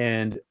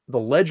 And the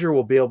ledger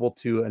will be able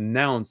to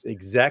announce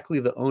exactly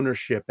the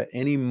ownership at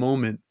any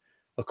moment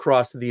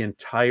across the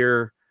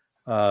entire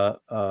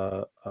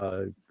stock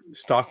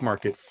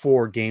market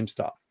for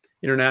GameStop,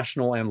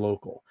 international and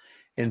local.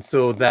 And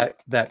so that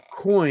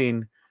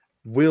coin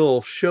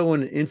will show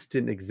in an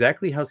instant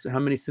exactly how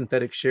many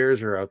synthetic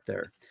shares are out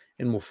there,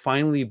 and will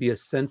finally be a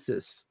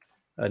census,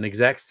 an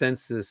exact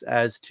census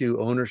as to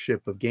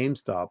ownership of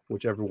GameStop,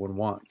 which everyone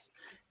wants.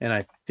 And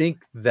I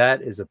think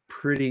that is a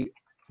pretty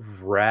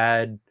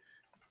rad,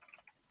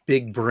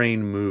 big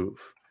brain move.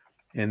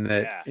 And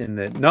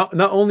that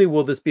not only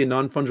will this be a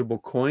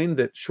non-fungible coin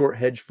that short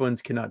hedge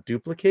funds cannot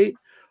duplicate,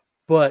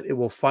 but it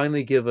will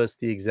finally give us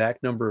the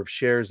exact number of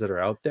shares that are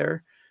out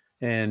there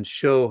and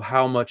show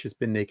how much has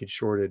been naked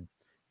shorted.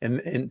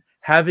 And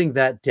having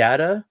that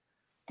data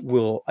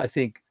will, I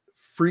think,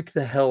 freak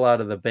the hell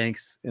out of the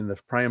banks and the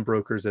prime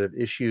brokers that have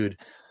issued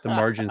the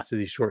margins to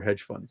these short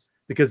hedge funds,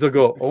 because they'll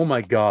go, oh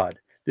my God,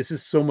 this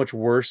is so much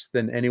worse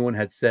than anyone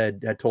had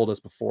told us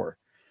before.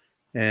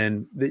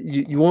 And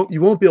you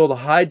won't be able to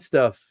hide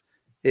stuff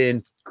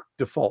in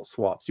default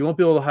swaps. You won't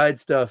be able to hide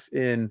stuff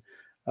in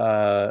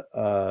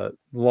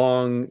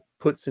long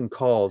puts and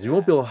calls. You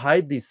won't be able to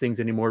hide these things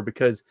anymore,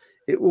 because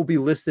it will be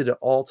listed at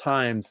all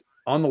times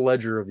on the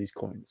ledger of these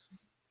coins.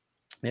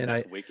 And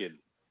that's wicked.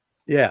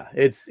 Yeah,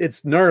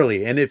 it's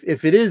gnarly. And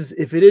if it is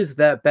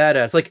that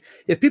badass, like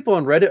if people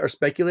on Reddit are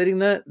speculating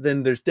that,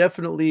 then there's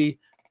definitely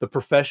the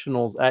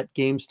professionals at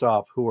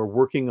GameStop who are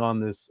working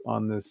on this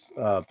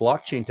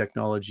blockchain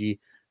technology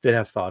that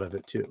have thought of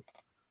it too.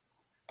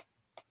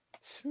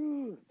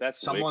 Phew, that's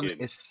Someone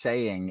wicked. is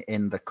saying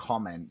in the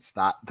comments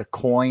that the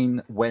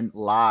coin went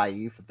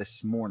live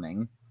this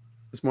morning.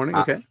 This morning,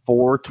 at okay.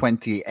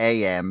 4:20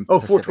 a.m.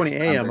 Oh, Pacific 4:20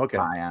 a.m. Standard Okay.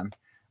 Time,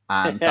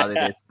 and that it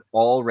is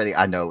already.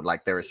 I know,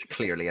 like there is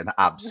clearly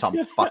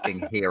some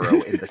fucking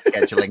hero in the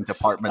scheduling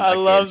department. I at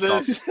love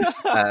GameStop.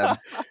 this.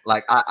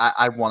 Like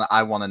I want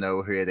to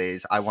know who it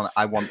is. I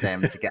want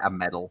them to get a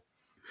medal.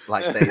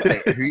 Like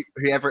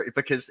whoever,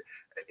 because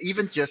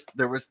even just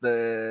there was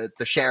the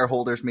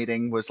shareholders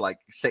meeting was like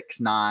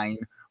 6-9.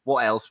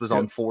 What else was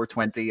on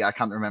 4:20? I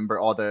can't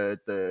remember. Or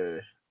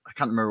I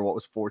can't remember what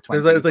was 4:20.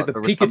 It was like the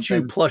there was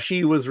Pikachu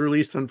plushie was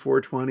released on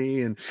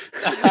 4:20, and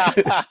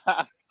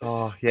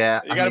oh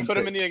yeah, you gotta put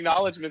him in the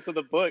acknowledgments of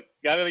the book.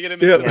 Gotta get him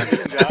into the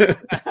news,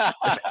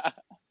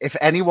 if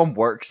anyone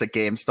works at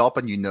GameStop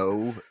and you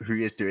know who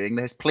is doing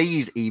this,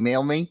 please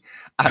email me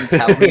and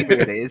tell me who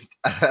it is.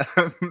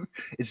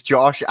 It's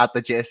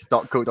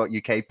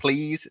josh@thegist.co.uk.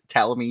 Please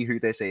tell me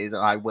who this is,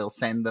 and I will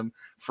send them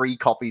free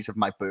copies of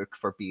my book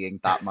for being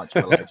that much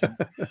of a legend.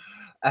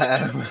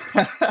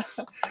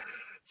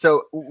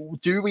 So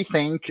do we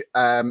think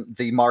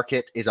the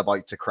market is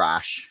about to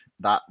crash?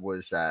 That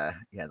was the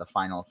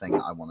final thing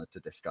that I wanted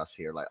to discuss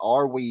here. Like,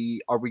 are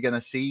we going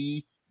to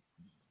see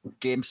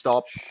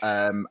GameStop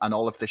and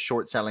all of this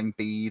short selling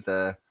be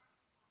the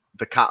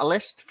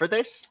catalyst for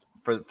this,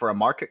 for a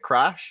market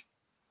crash?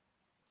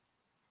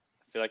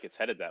 I feel like it's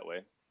headed that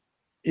way.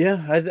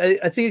 Yeah,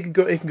 I think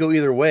it can go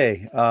either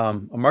way. A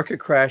market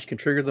crash can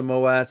trigger the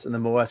MOAS, and the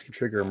MOAS can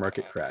trigger a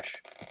market crash.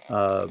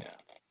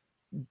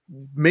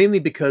 Mainly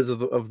because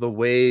of the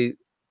way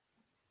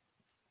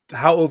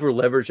how over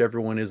leveraged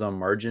everyone is on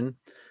margin.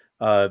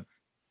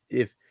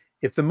 If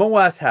the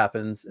MOAS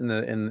happens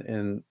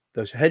and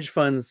those hedge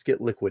funds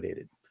get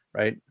liquidated,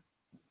 right?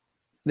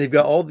 They've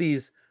got all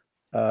these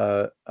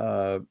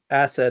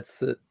assets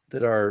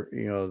that are,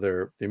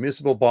 their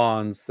municipal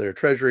bonds, their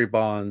treasury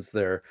bonds,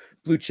 their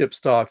blue chip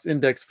stocks,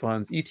 index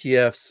funds,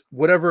 ETFs,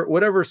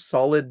 whatever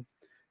solid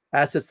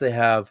assets they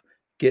have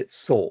get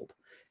sold.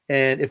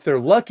 And if they're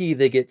lucky,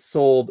 they get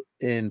sold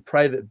in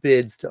private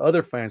bids to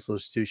other financial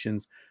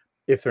institutions.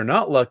 If they're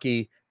not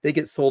lucky, they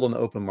get sold on the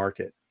open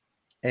market.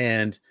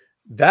 And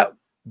that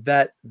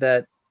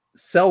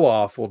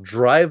sell-off will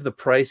drive the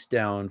price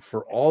down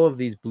for all of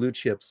these blue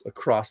chips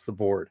across the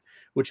board,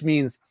 which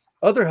means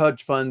other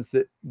hedge funds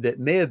that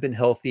may have been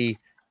healthy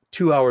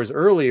 2 hours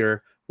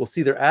earlier will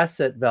see their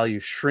asset value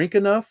shrink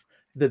enough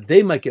that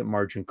they might get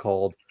margin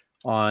called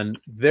on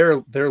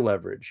their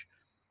leverage.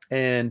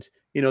 And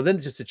then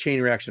it's just a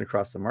chain reaction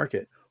across the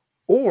market.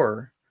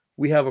 Or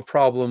we have a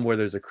problem where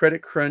there's a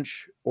credit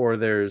crunch, or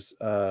there's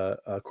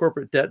a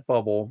corporate debt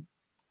bubble,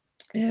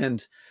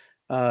 and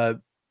if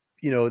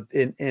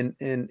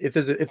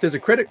there's a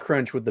credit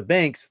crunch with the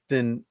banks,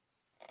 then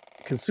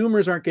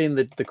consumers aren't getting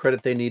the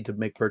credit they need to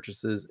make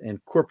purchases,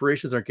 and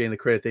corporations aren't getting the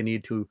credit they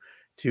need to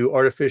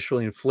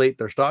artificially inflate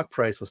their stock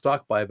price with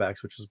stock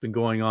buybacks, which has been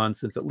going on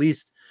since at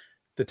least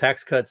the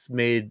tax cuts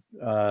made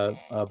by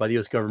the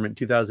U.S. government in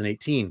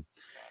 2018.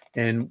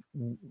 And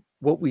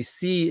what we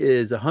see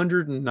is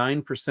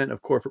 109%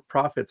 of corporate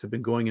profits have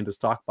been going into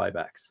stock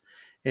buybacks.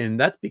 And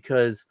that's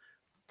because,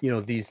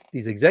 these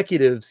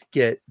executives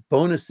get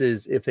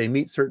bonuses if they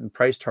meet certain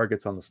price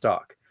targets on the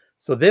stock.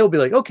 So they'll be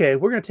like, okay,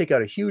 we're going to take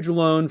out a huge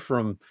loan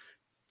from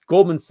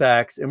Goldman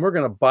Sachs, and we're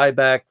going to buy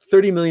back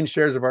 30 million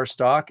shares of our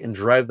stock and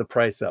drive the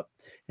price up.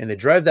 And they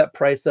drive that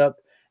price up,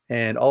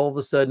 and all of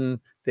a sudden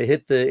they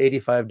hit the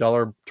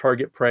 $85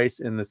 target price,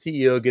 and the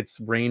CEO gets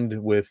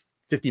reigned with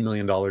 $50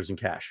 million in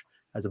cash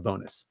as a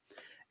bonus.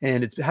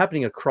 And it's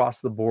happening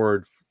across the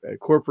board,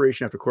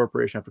 corporation after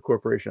corporation after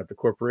corporation after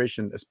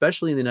corporation,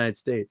 especially in the United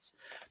States.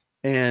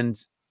 And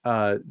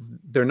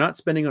they're not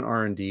spending on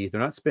R&D.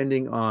 They're not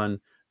spending on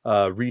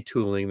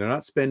retooling. They're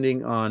not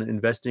spending on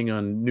investing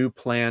on new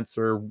plants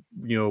or,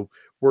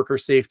 worker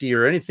safety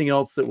or anything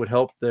else that would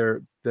help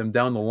them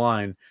down the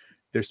line.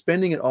 They're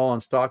spending it all on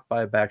stock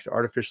buybacks to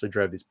artificially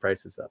drive these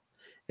prices up.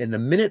 And the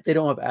minute they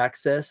don't have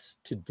access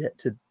to debt,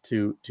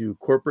 to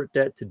corporate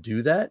debt to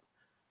do that,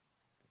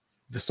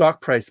 the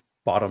stock price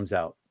bottoms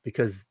out,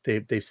 because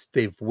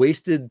they've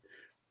wasted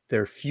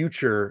their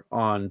future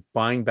on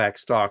buying back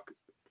stock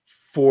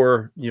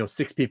for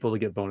 6 people to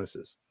get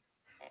bonuses.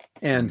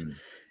 And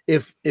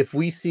if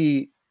we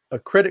see a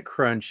credit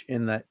crunch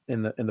in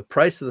the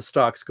price of the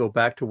stocks go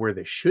back to where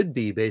they should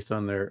be based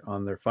on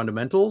their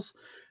fundamentals,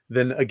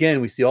 then again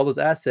we see all those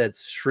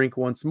assets shrink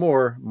once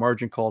more.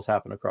 Margin calls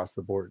happen across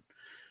the board.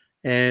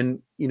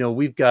 And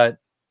we got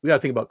to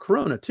think about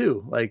Corona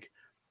too. Like,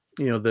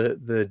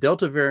 the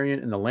Delta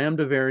variant and the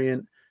Lambda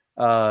variant,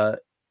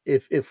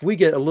 if we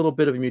get a little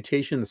bit of a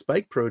mutation in the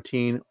spike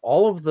protein,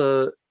 all of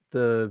the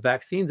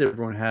vaccines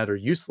everyone had are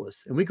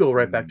useless, and we go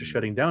right back to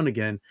shutting down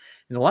again.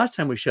 And the last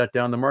time we shut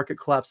down, the market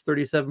collapsed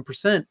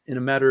 37% in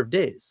a matter of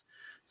days.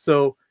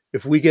 So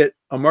if we get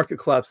a market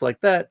collapse like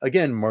that,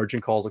 again,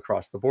 margin calls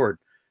across the board.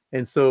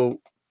 And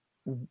so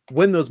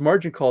when those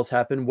margin calls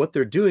happen, what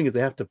they're doing is they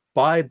have to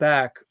buy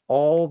back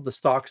all the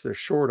stocks they're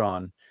short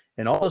on,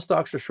 and all the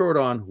stocks they're short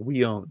on,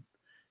 we own.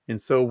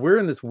 And so we're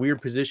in this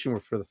weird position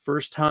where for the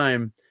first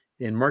time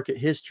in market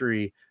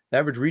history, the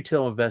average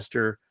retail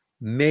investor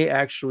may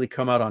actually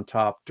come out on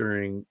top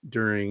during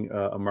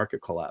a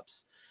market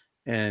collapse.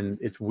 And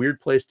it's a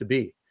weird place to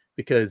be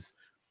because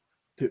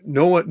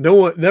no one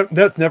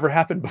that's never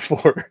happened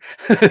before.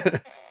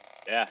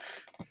 Yeah.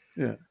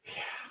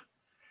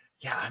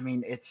 I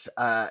mean, it's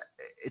a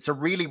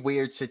really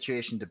weird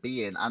situation to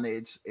be in, and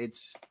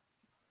it's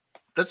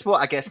that's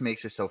what I guess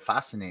makes it so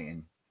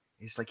fascinating.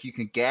 It's like you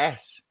can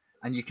guess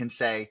and you can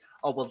say,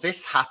 oh well,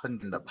 this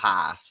happened in the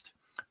past,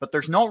 but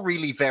there's not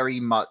really very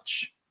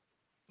much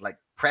like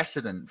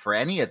precedent for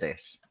any of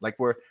this. Like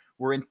we're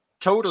in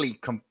totally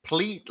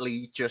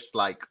completely just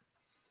like,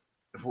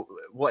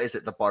 what is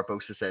it that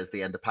Barbossa says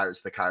the end of Pirates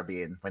of the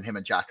Caribbean when him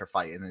and Jack are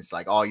fighting? And it's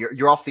like, oh,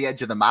 you're off the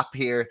edge of the map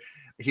here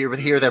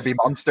there be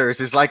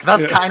monsters. It's like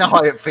that's kind of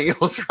how it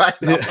feels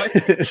right now.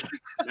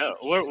 No,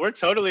 we're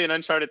totally in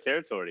uncharted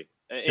territory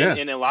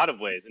in a lot of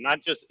ways, and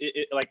not just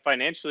like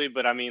financially,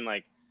 but I mean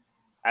like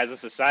as a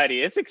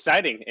society, it's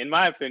exciting in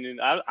my opinion.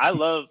 I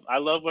love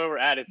where we're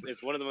at.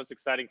 It's one of the most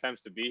exciting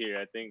times to be here.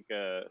 I think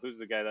who's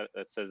the guy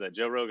that says that?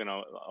 Joe Rogan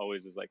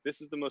always is like, this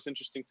is the most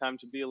interesting time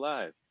to be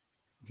alive.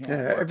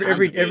 Yeah,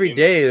 every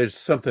day there's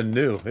something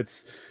new.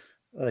 It's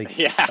like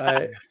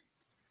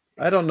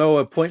I don't know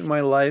a point in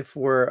my life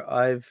where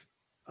I've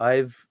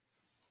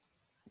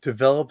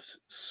developed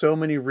so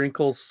many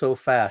wrinkles so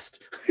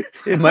fast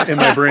in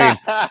my brain.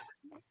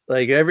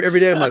 Like every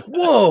day I'm like,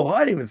 whoa, I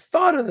didn't even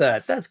thought of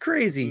that. That's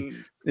crazy.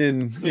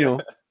 And you know,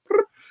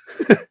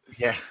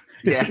 yeah,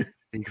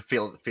 you can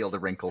feel the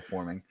wrinkle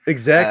forming.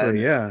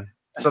 Exactly. Yeah.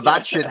 So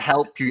that should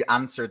help you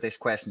answer this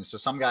question. So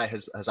some guy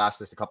has asked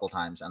this a couple of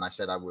times, and I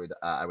said I would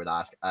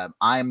ask.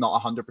 I am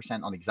not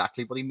 100% on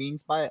exactly what he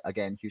means by it.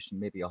 Again, Houston,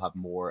 maybe you'll have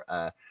more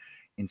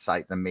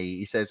insight than me.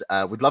 He says,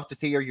 would love to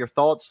hear your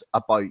thoughts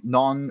about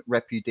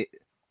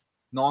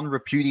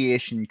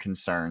non-repudiation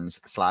concerns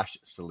 /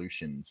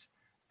 solutions.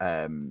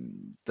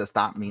 Does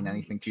that mean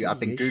anything to you? I've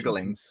been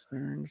Googling,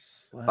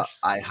 but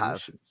I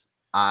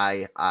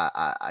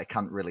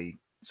can't really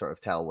sort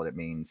of tell what it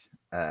means.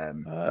 I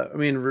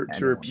mean,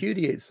 to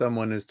repudiate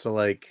someone is to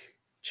like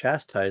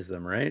chastise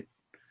them, right?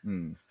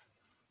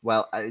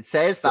 Well, it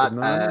says that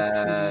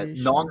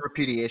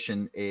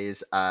non-repudiation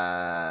is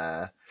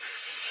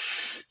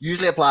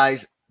usually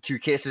applies to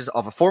cases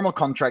of a formal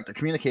contract, a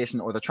communication,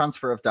 or the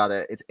transfer of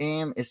data. Its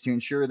aim is to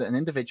ensure that an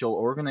individual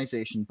or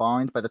organization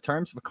bound by the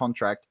terms of a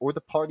contract or the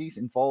parties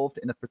involved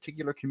in a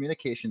particular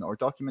communication or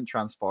document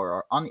transfer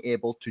are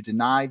unable to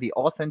deny the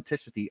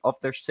authenticity of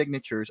their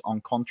signatures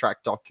on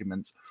contract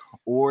documents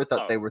or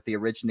that they were the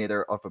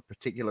originator of a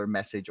particular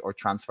message or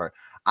transfer.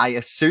 I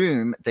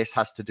assume this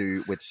has to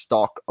do with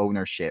stock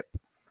ownership.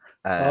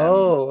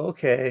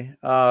 Okay.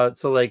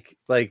 So like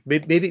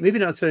maybe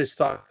not necessarily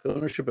stock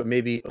ownership, but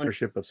maybe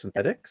ownership of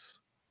synthetics.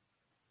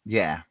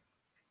 Yeah.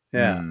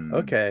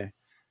 Okay.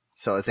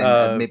 So as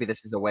in, maybe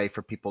this is a way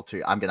for people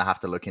to. I'm gonna have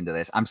to look into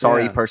this. I'm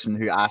sorry, person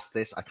who asked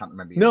this. I can't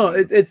remember. No,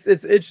 it's an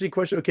interesting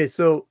question. Okay,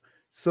 so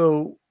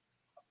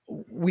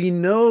we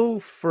know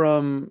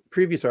from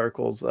previous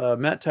articles,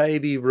 Matt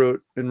Taibbi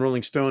wrote in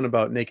Rolling Stone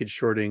about naked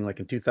shorting, like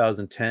in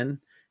 2010,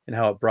 and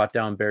how it brought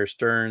down Bear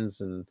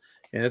Stearns, and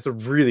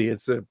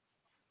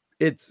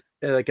it's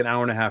like an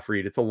hour and a half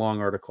read. It's a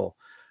long article.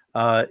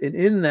 And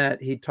in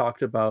that, he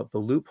talked about the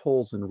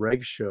loopholes in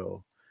Reg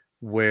Show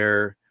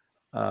where,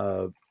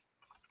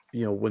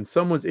 when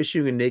someone's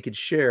issuing a naked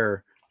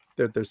share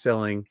that they're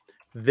selling,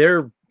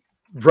 they're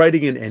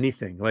writing in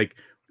anything. Like,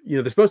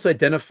 they're supposed to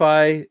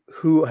identify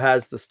who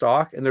has the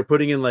stock, and they're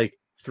putting in like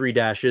 3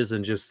 dashes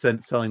and just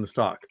selling the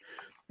stock.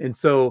 And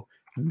so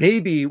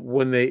maybe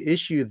when they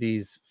issue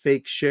these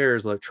fake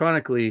shares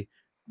electronically,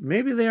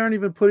 maybe they aren't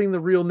even putting the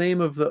real name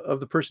of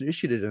the person who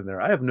issued it in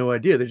there. I have no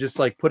idea. They're just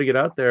like putting it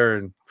out there,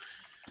 and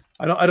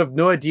I have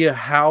no idea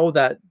how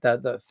that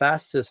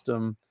fast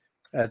system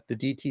at the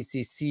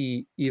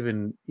DTCC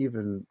even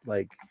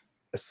like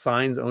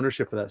assigns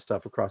ownership of that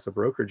stuff across the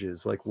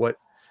brokerages. Like, what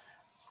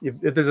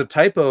if there's a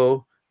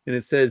typo and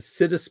it says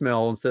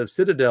Cittasmel instead of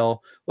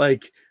Citadel?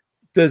 Like,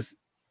 does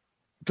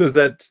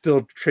that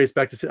still trace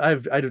back to? I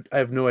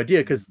have no idea,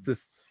 because the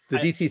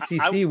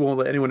DTCC won't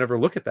let anyone ever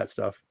look at that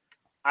stuff.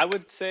 I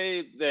would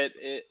say that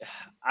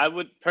I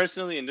would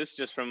personally, and this is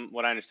just from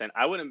what I understand,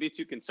 I wouldn't be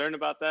too concerned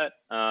about that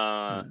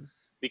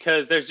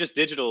because there's a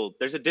digital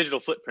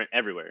footprint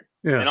everywhere.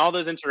 And all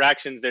those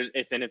interactions,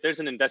 if there's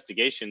an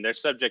investigation, they're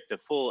subject to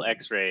full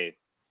X-ray,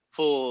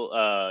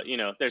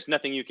 there's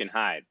nothing you can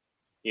hide.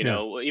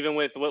 Even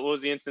with what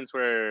was the instance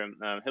where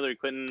Hillary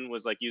Clinton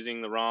was like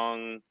using the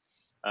wrong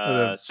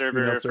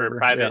server for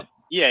private.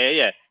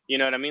 Yeah. You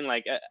know what I mean?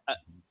 Like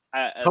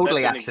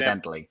totally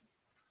accidentally.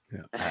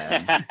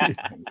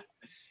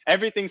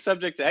 Everything's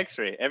subject to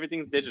X-ray.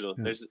 Everything's digital.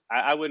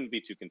 I wouldn't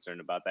be too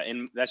concerned about that,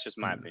 and that's just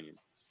my opinion.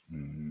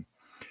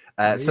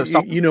 So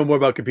you know more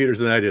about computers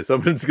than I do, so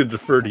I'm just going to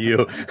defer to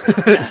you.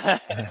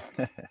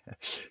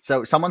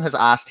 So someone has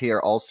asked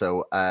here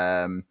also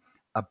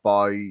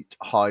about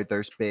how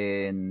there's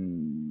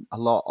been a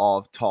lot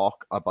of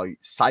talk about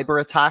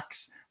cyber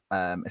attacks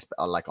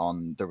like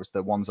there was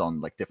the ones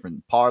on like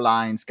different power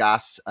lines,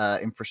 gas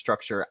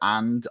infrastructure,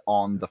 and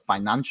on the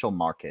financial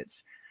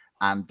markets.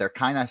 And they're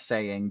kind of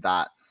saying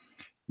that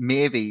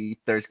maybe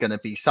there's going to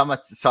be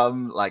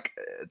some like,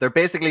 they're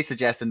basically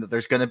suggesting that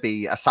there's going to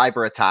be a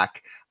cyber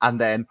attack, and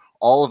then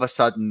all of a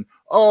sudden,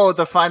 oh,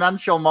 the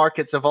financial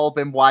markets have all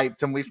been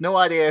wiped and we've no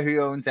idea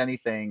who owns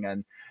anything.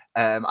 And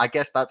I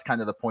guess that's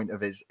kind of the point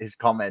of his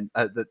comment,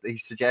 that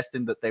he's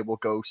suggesting that they will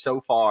go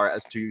so far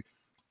as to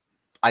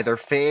either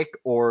fake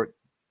or,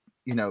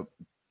 you know,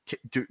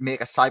 to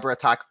make a cyber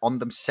attack on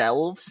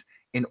themselves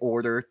in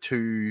order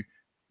to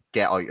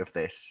get out of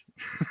this.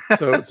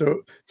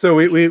 so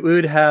we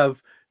would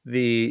have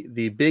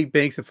the big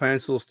banks and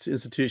financial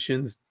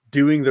institutions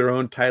doing their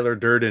own Tyler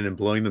Durden and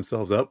blowing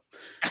themselves up.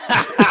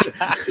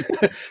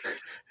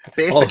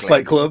 Basically, all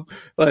Fight Club,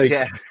 like,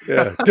 yeah.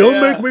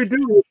 Don't make me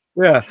do it.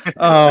 Yeah.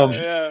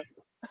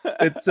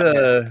 It's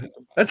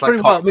that's pretty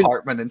like wild.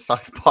 Cartman in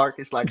South Park.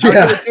 It's like, I'm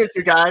gonna do it,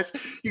 you guys.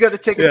 You got to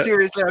take it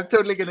seriously. I'm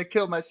totally gonna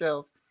kill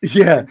myself.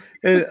 Yeah,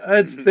 and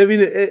it's. I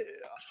mean,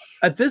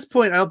 at this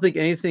point, I don't think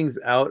anything's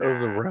out of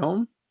the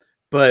realm,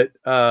 but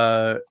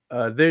there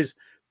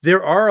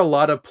are a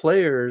lot of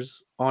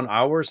players on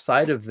our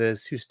side of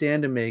this who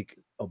stand to make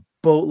a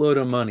boatload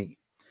of money,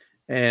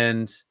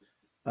 and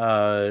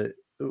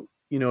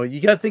you know,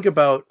 you got to think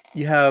about,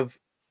 you have,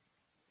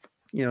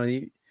 you know,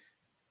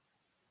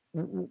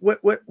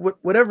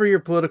 whatever your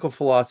political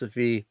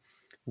philosophy,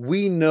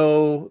 we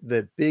know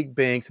that big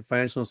banks and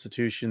financial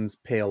institutions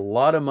pay a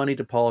lot of money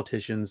to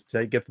politicians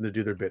to get them to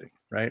do their bidding,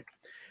 right?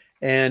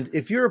 And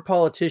if you're a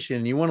politician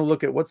and you want to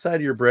look at what side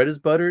of your bread is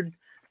buttered,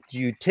 do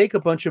you take a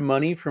bunch of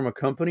money from a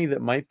company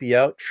that might be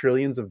out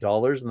trillions of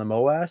dollars in the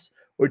MOAS,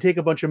 or take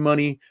a bunch of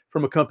money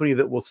from a company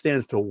that will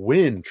stands to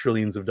win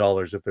trillions of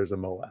dollars if there's a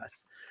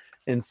MOAS?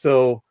 And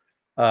so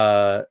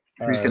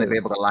who's going to be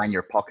able to line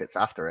your pockets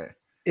after it?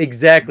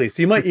 Exactly.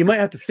 So you might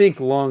have to think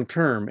long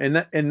term,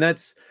 and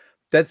that's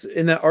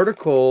in that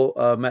article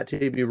Matt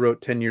Taibbi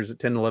wrote 10,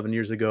 11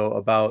 years ago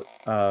about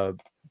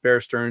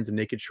Bear Stearns and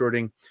naked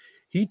shorting.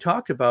 He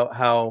talked about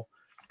how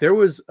there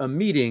was a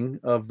meeting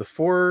of the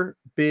 4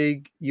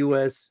 big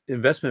U.S.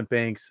 investment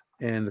banks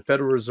and the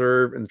Federal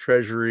Reserve and the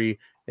Treasury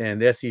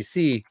and the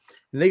SEC,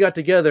 and they got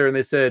together and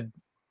they said,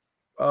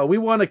 we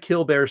want to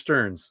kill Bear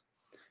Stearns.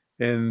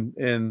 And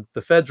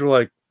the feds were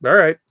like, all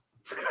right.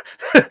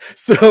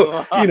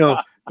 So, you know,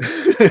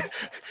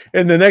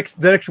 and the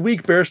next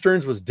week, Bear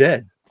Stearns was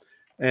dead.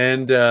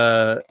 And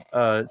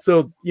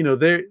so, you know,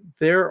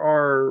 there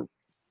are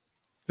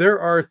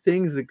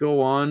things that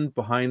go on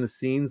behind the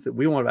scenes that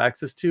we won't have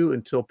access to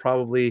until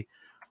probably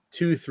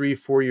 2, 3,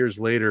 4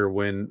 years later,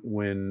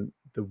 when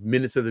the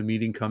minutes of the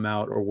meeting come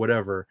out or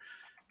whatever.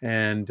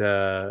 And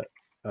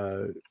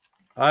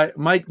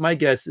my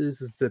guess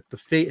is that the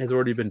fate has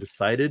already been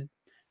decided.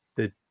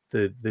 That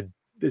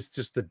it's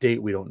just the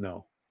date we don't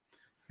know,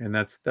 and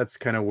that's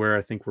kind of where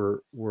I think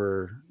we're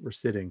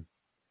sitting.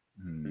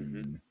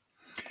 Mm-hmm.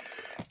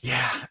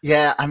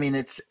 Yeah. I mean,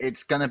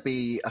 it's gonna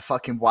be a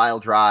fucking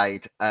wild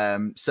ride.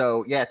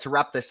 So yeah, to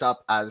wrap this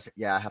up, I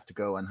have to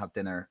go and have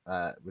dinner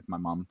with my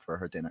mom for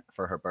her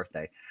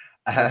birthday.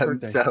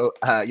 So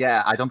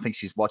yeah, I don't think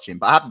she's watching,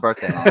 but happy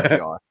birthday, Mom, if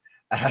you are.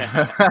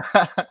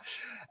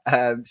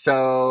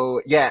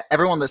 So yeah,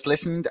 everyone that's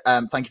listened,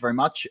 thank you very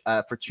much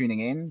for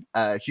tuning in.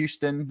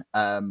 Houston,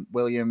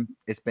 William,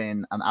 it's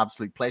been an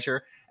absolute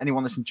pleasure.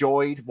 Anyone that's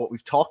enjoyed what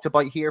we've talked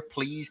about here,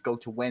 please go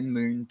to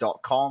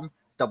wenmoon.com,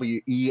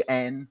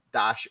 WEN-moon.com,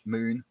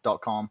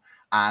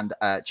 and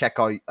check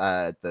out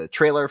the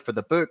trailer for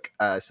the book,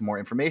 some more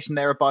information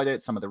there about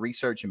it, some of the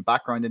research and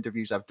background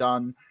interviews I've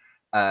done,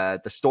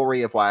 the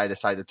story of why I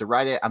decided to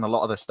write it, and a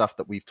lot of the stuff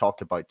that we've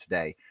talked about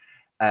today.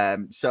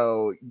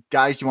 So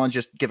guys, do you want to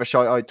just give a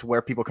shout out to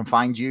where people can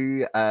find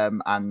you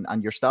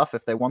and your stuff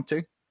if they want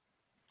to?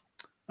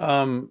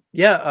 On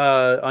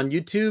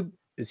YouTube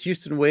is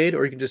Houston Wade,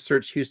 or you can just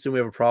search Houston We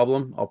Have a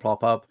Problem. I'll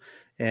pop up.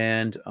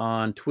 And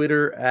on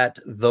Twitter at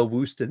The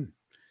Wooston.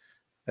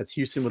 That's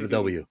Houston with a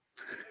W.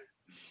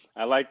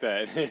 I like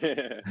that.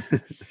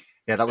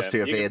 Yeah, that was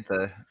to evade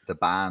the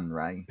ban,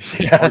 right?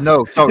 Yeah. Oh,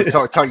 no,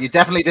 sorry, you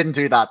definitely didn't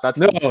do that. That's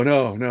no,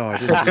 I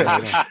didn't do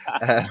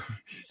that.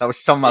 That was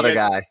some other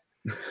guy.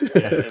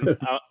 And,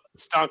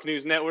 Stonk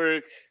News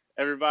Network,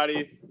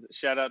 everybody.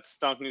 Shout out to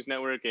Stonk News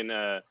Network, and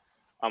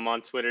I'm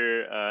on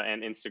Twitter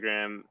and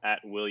Instagram at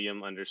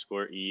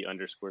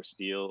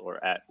William_E_Steele,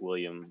 or at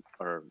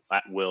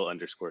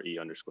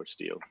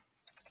Will_E_Steele.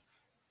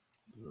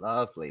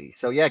 Lovely.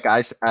 So yeah,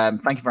 guys,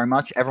 thank you very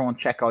much. Everyone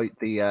check out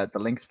the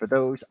links for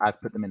those. I've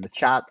put them in the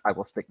chat. I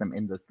will stick them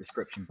in the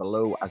description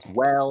below as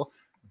well.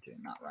 I'm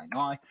doing that right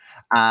now.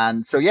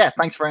 And so yeah,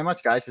 thanks very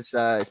much, guys.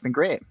 It's been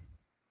great.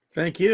 Thank you.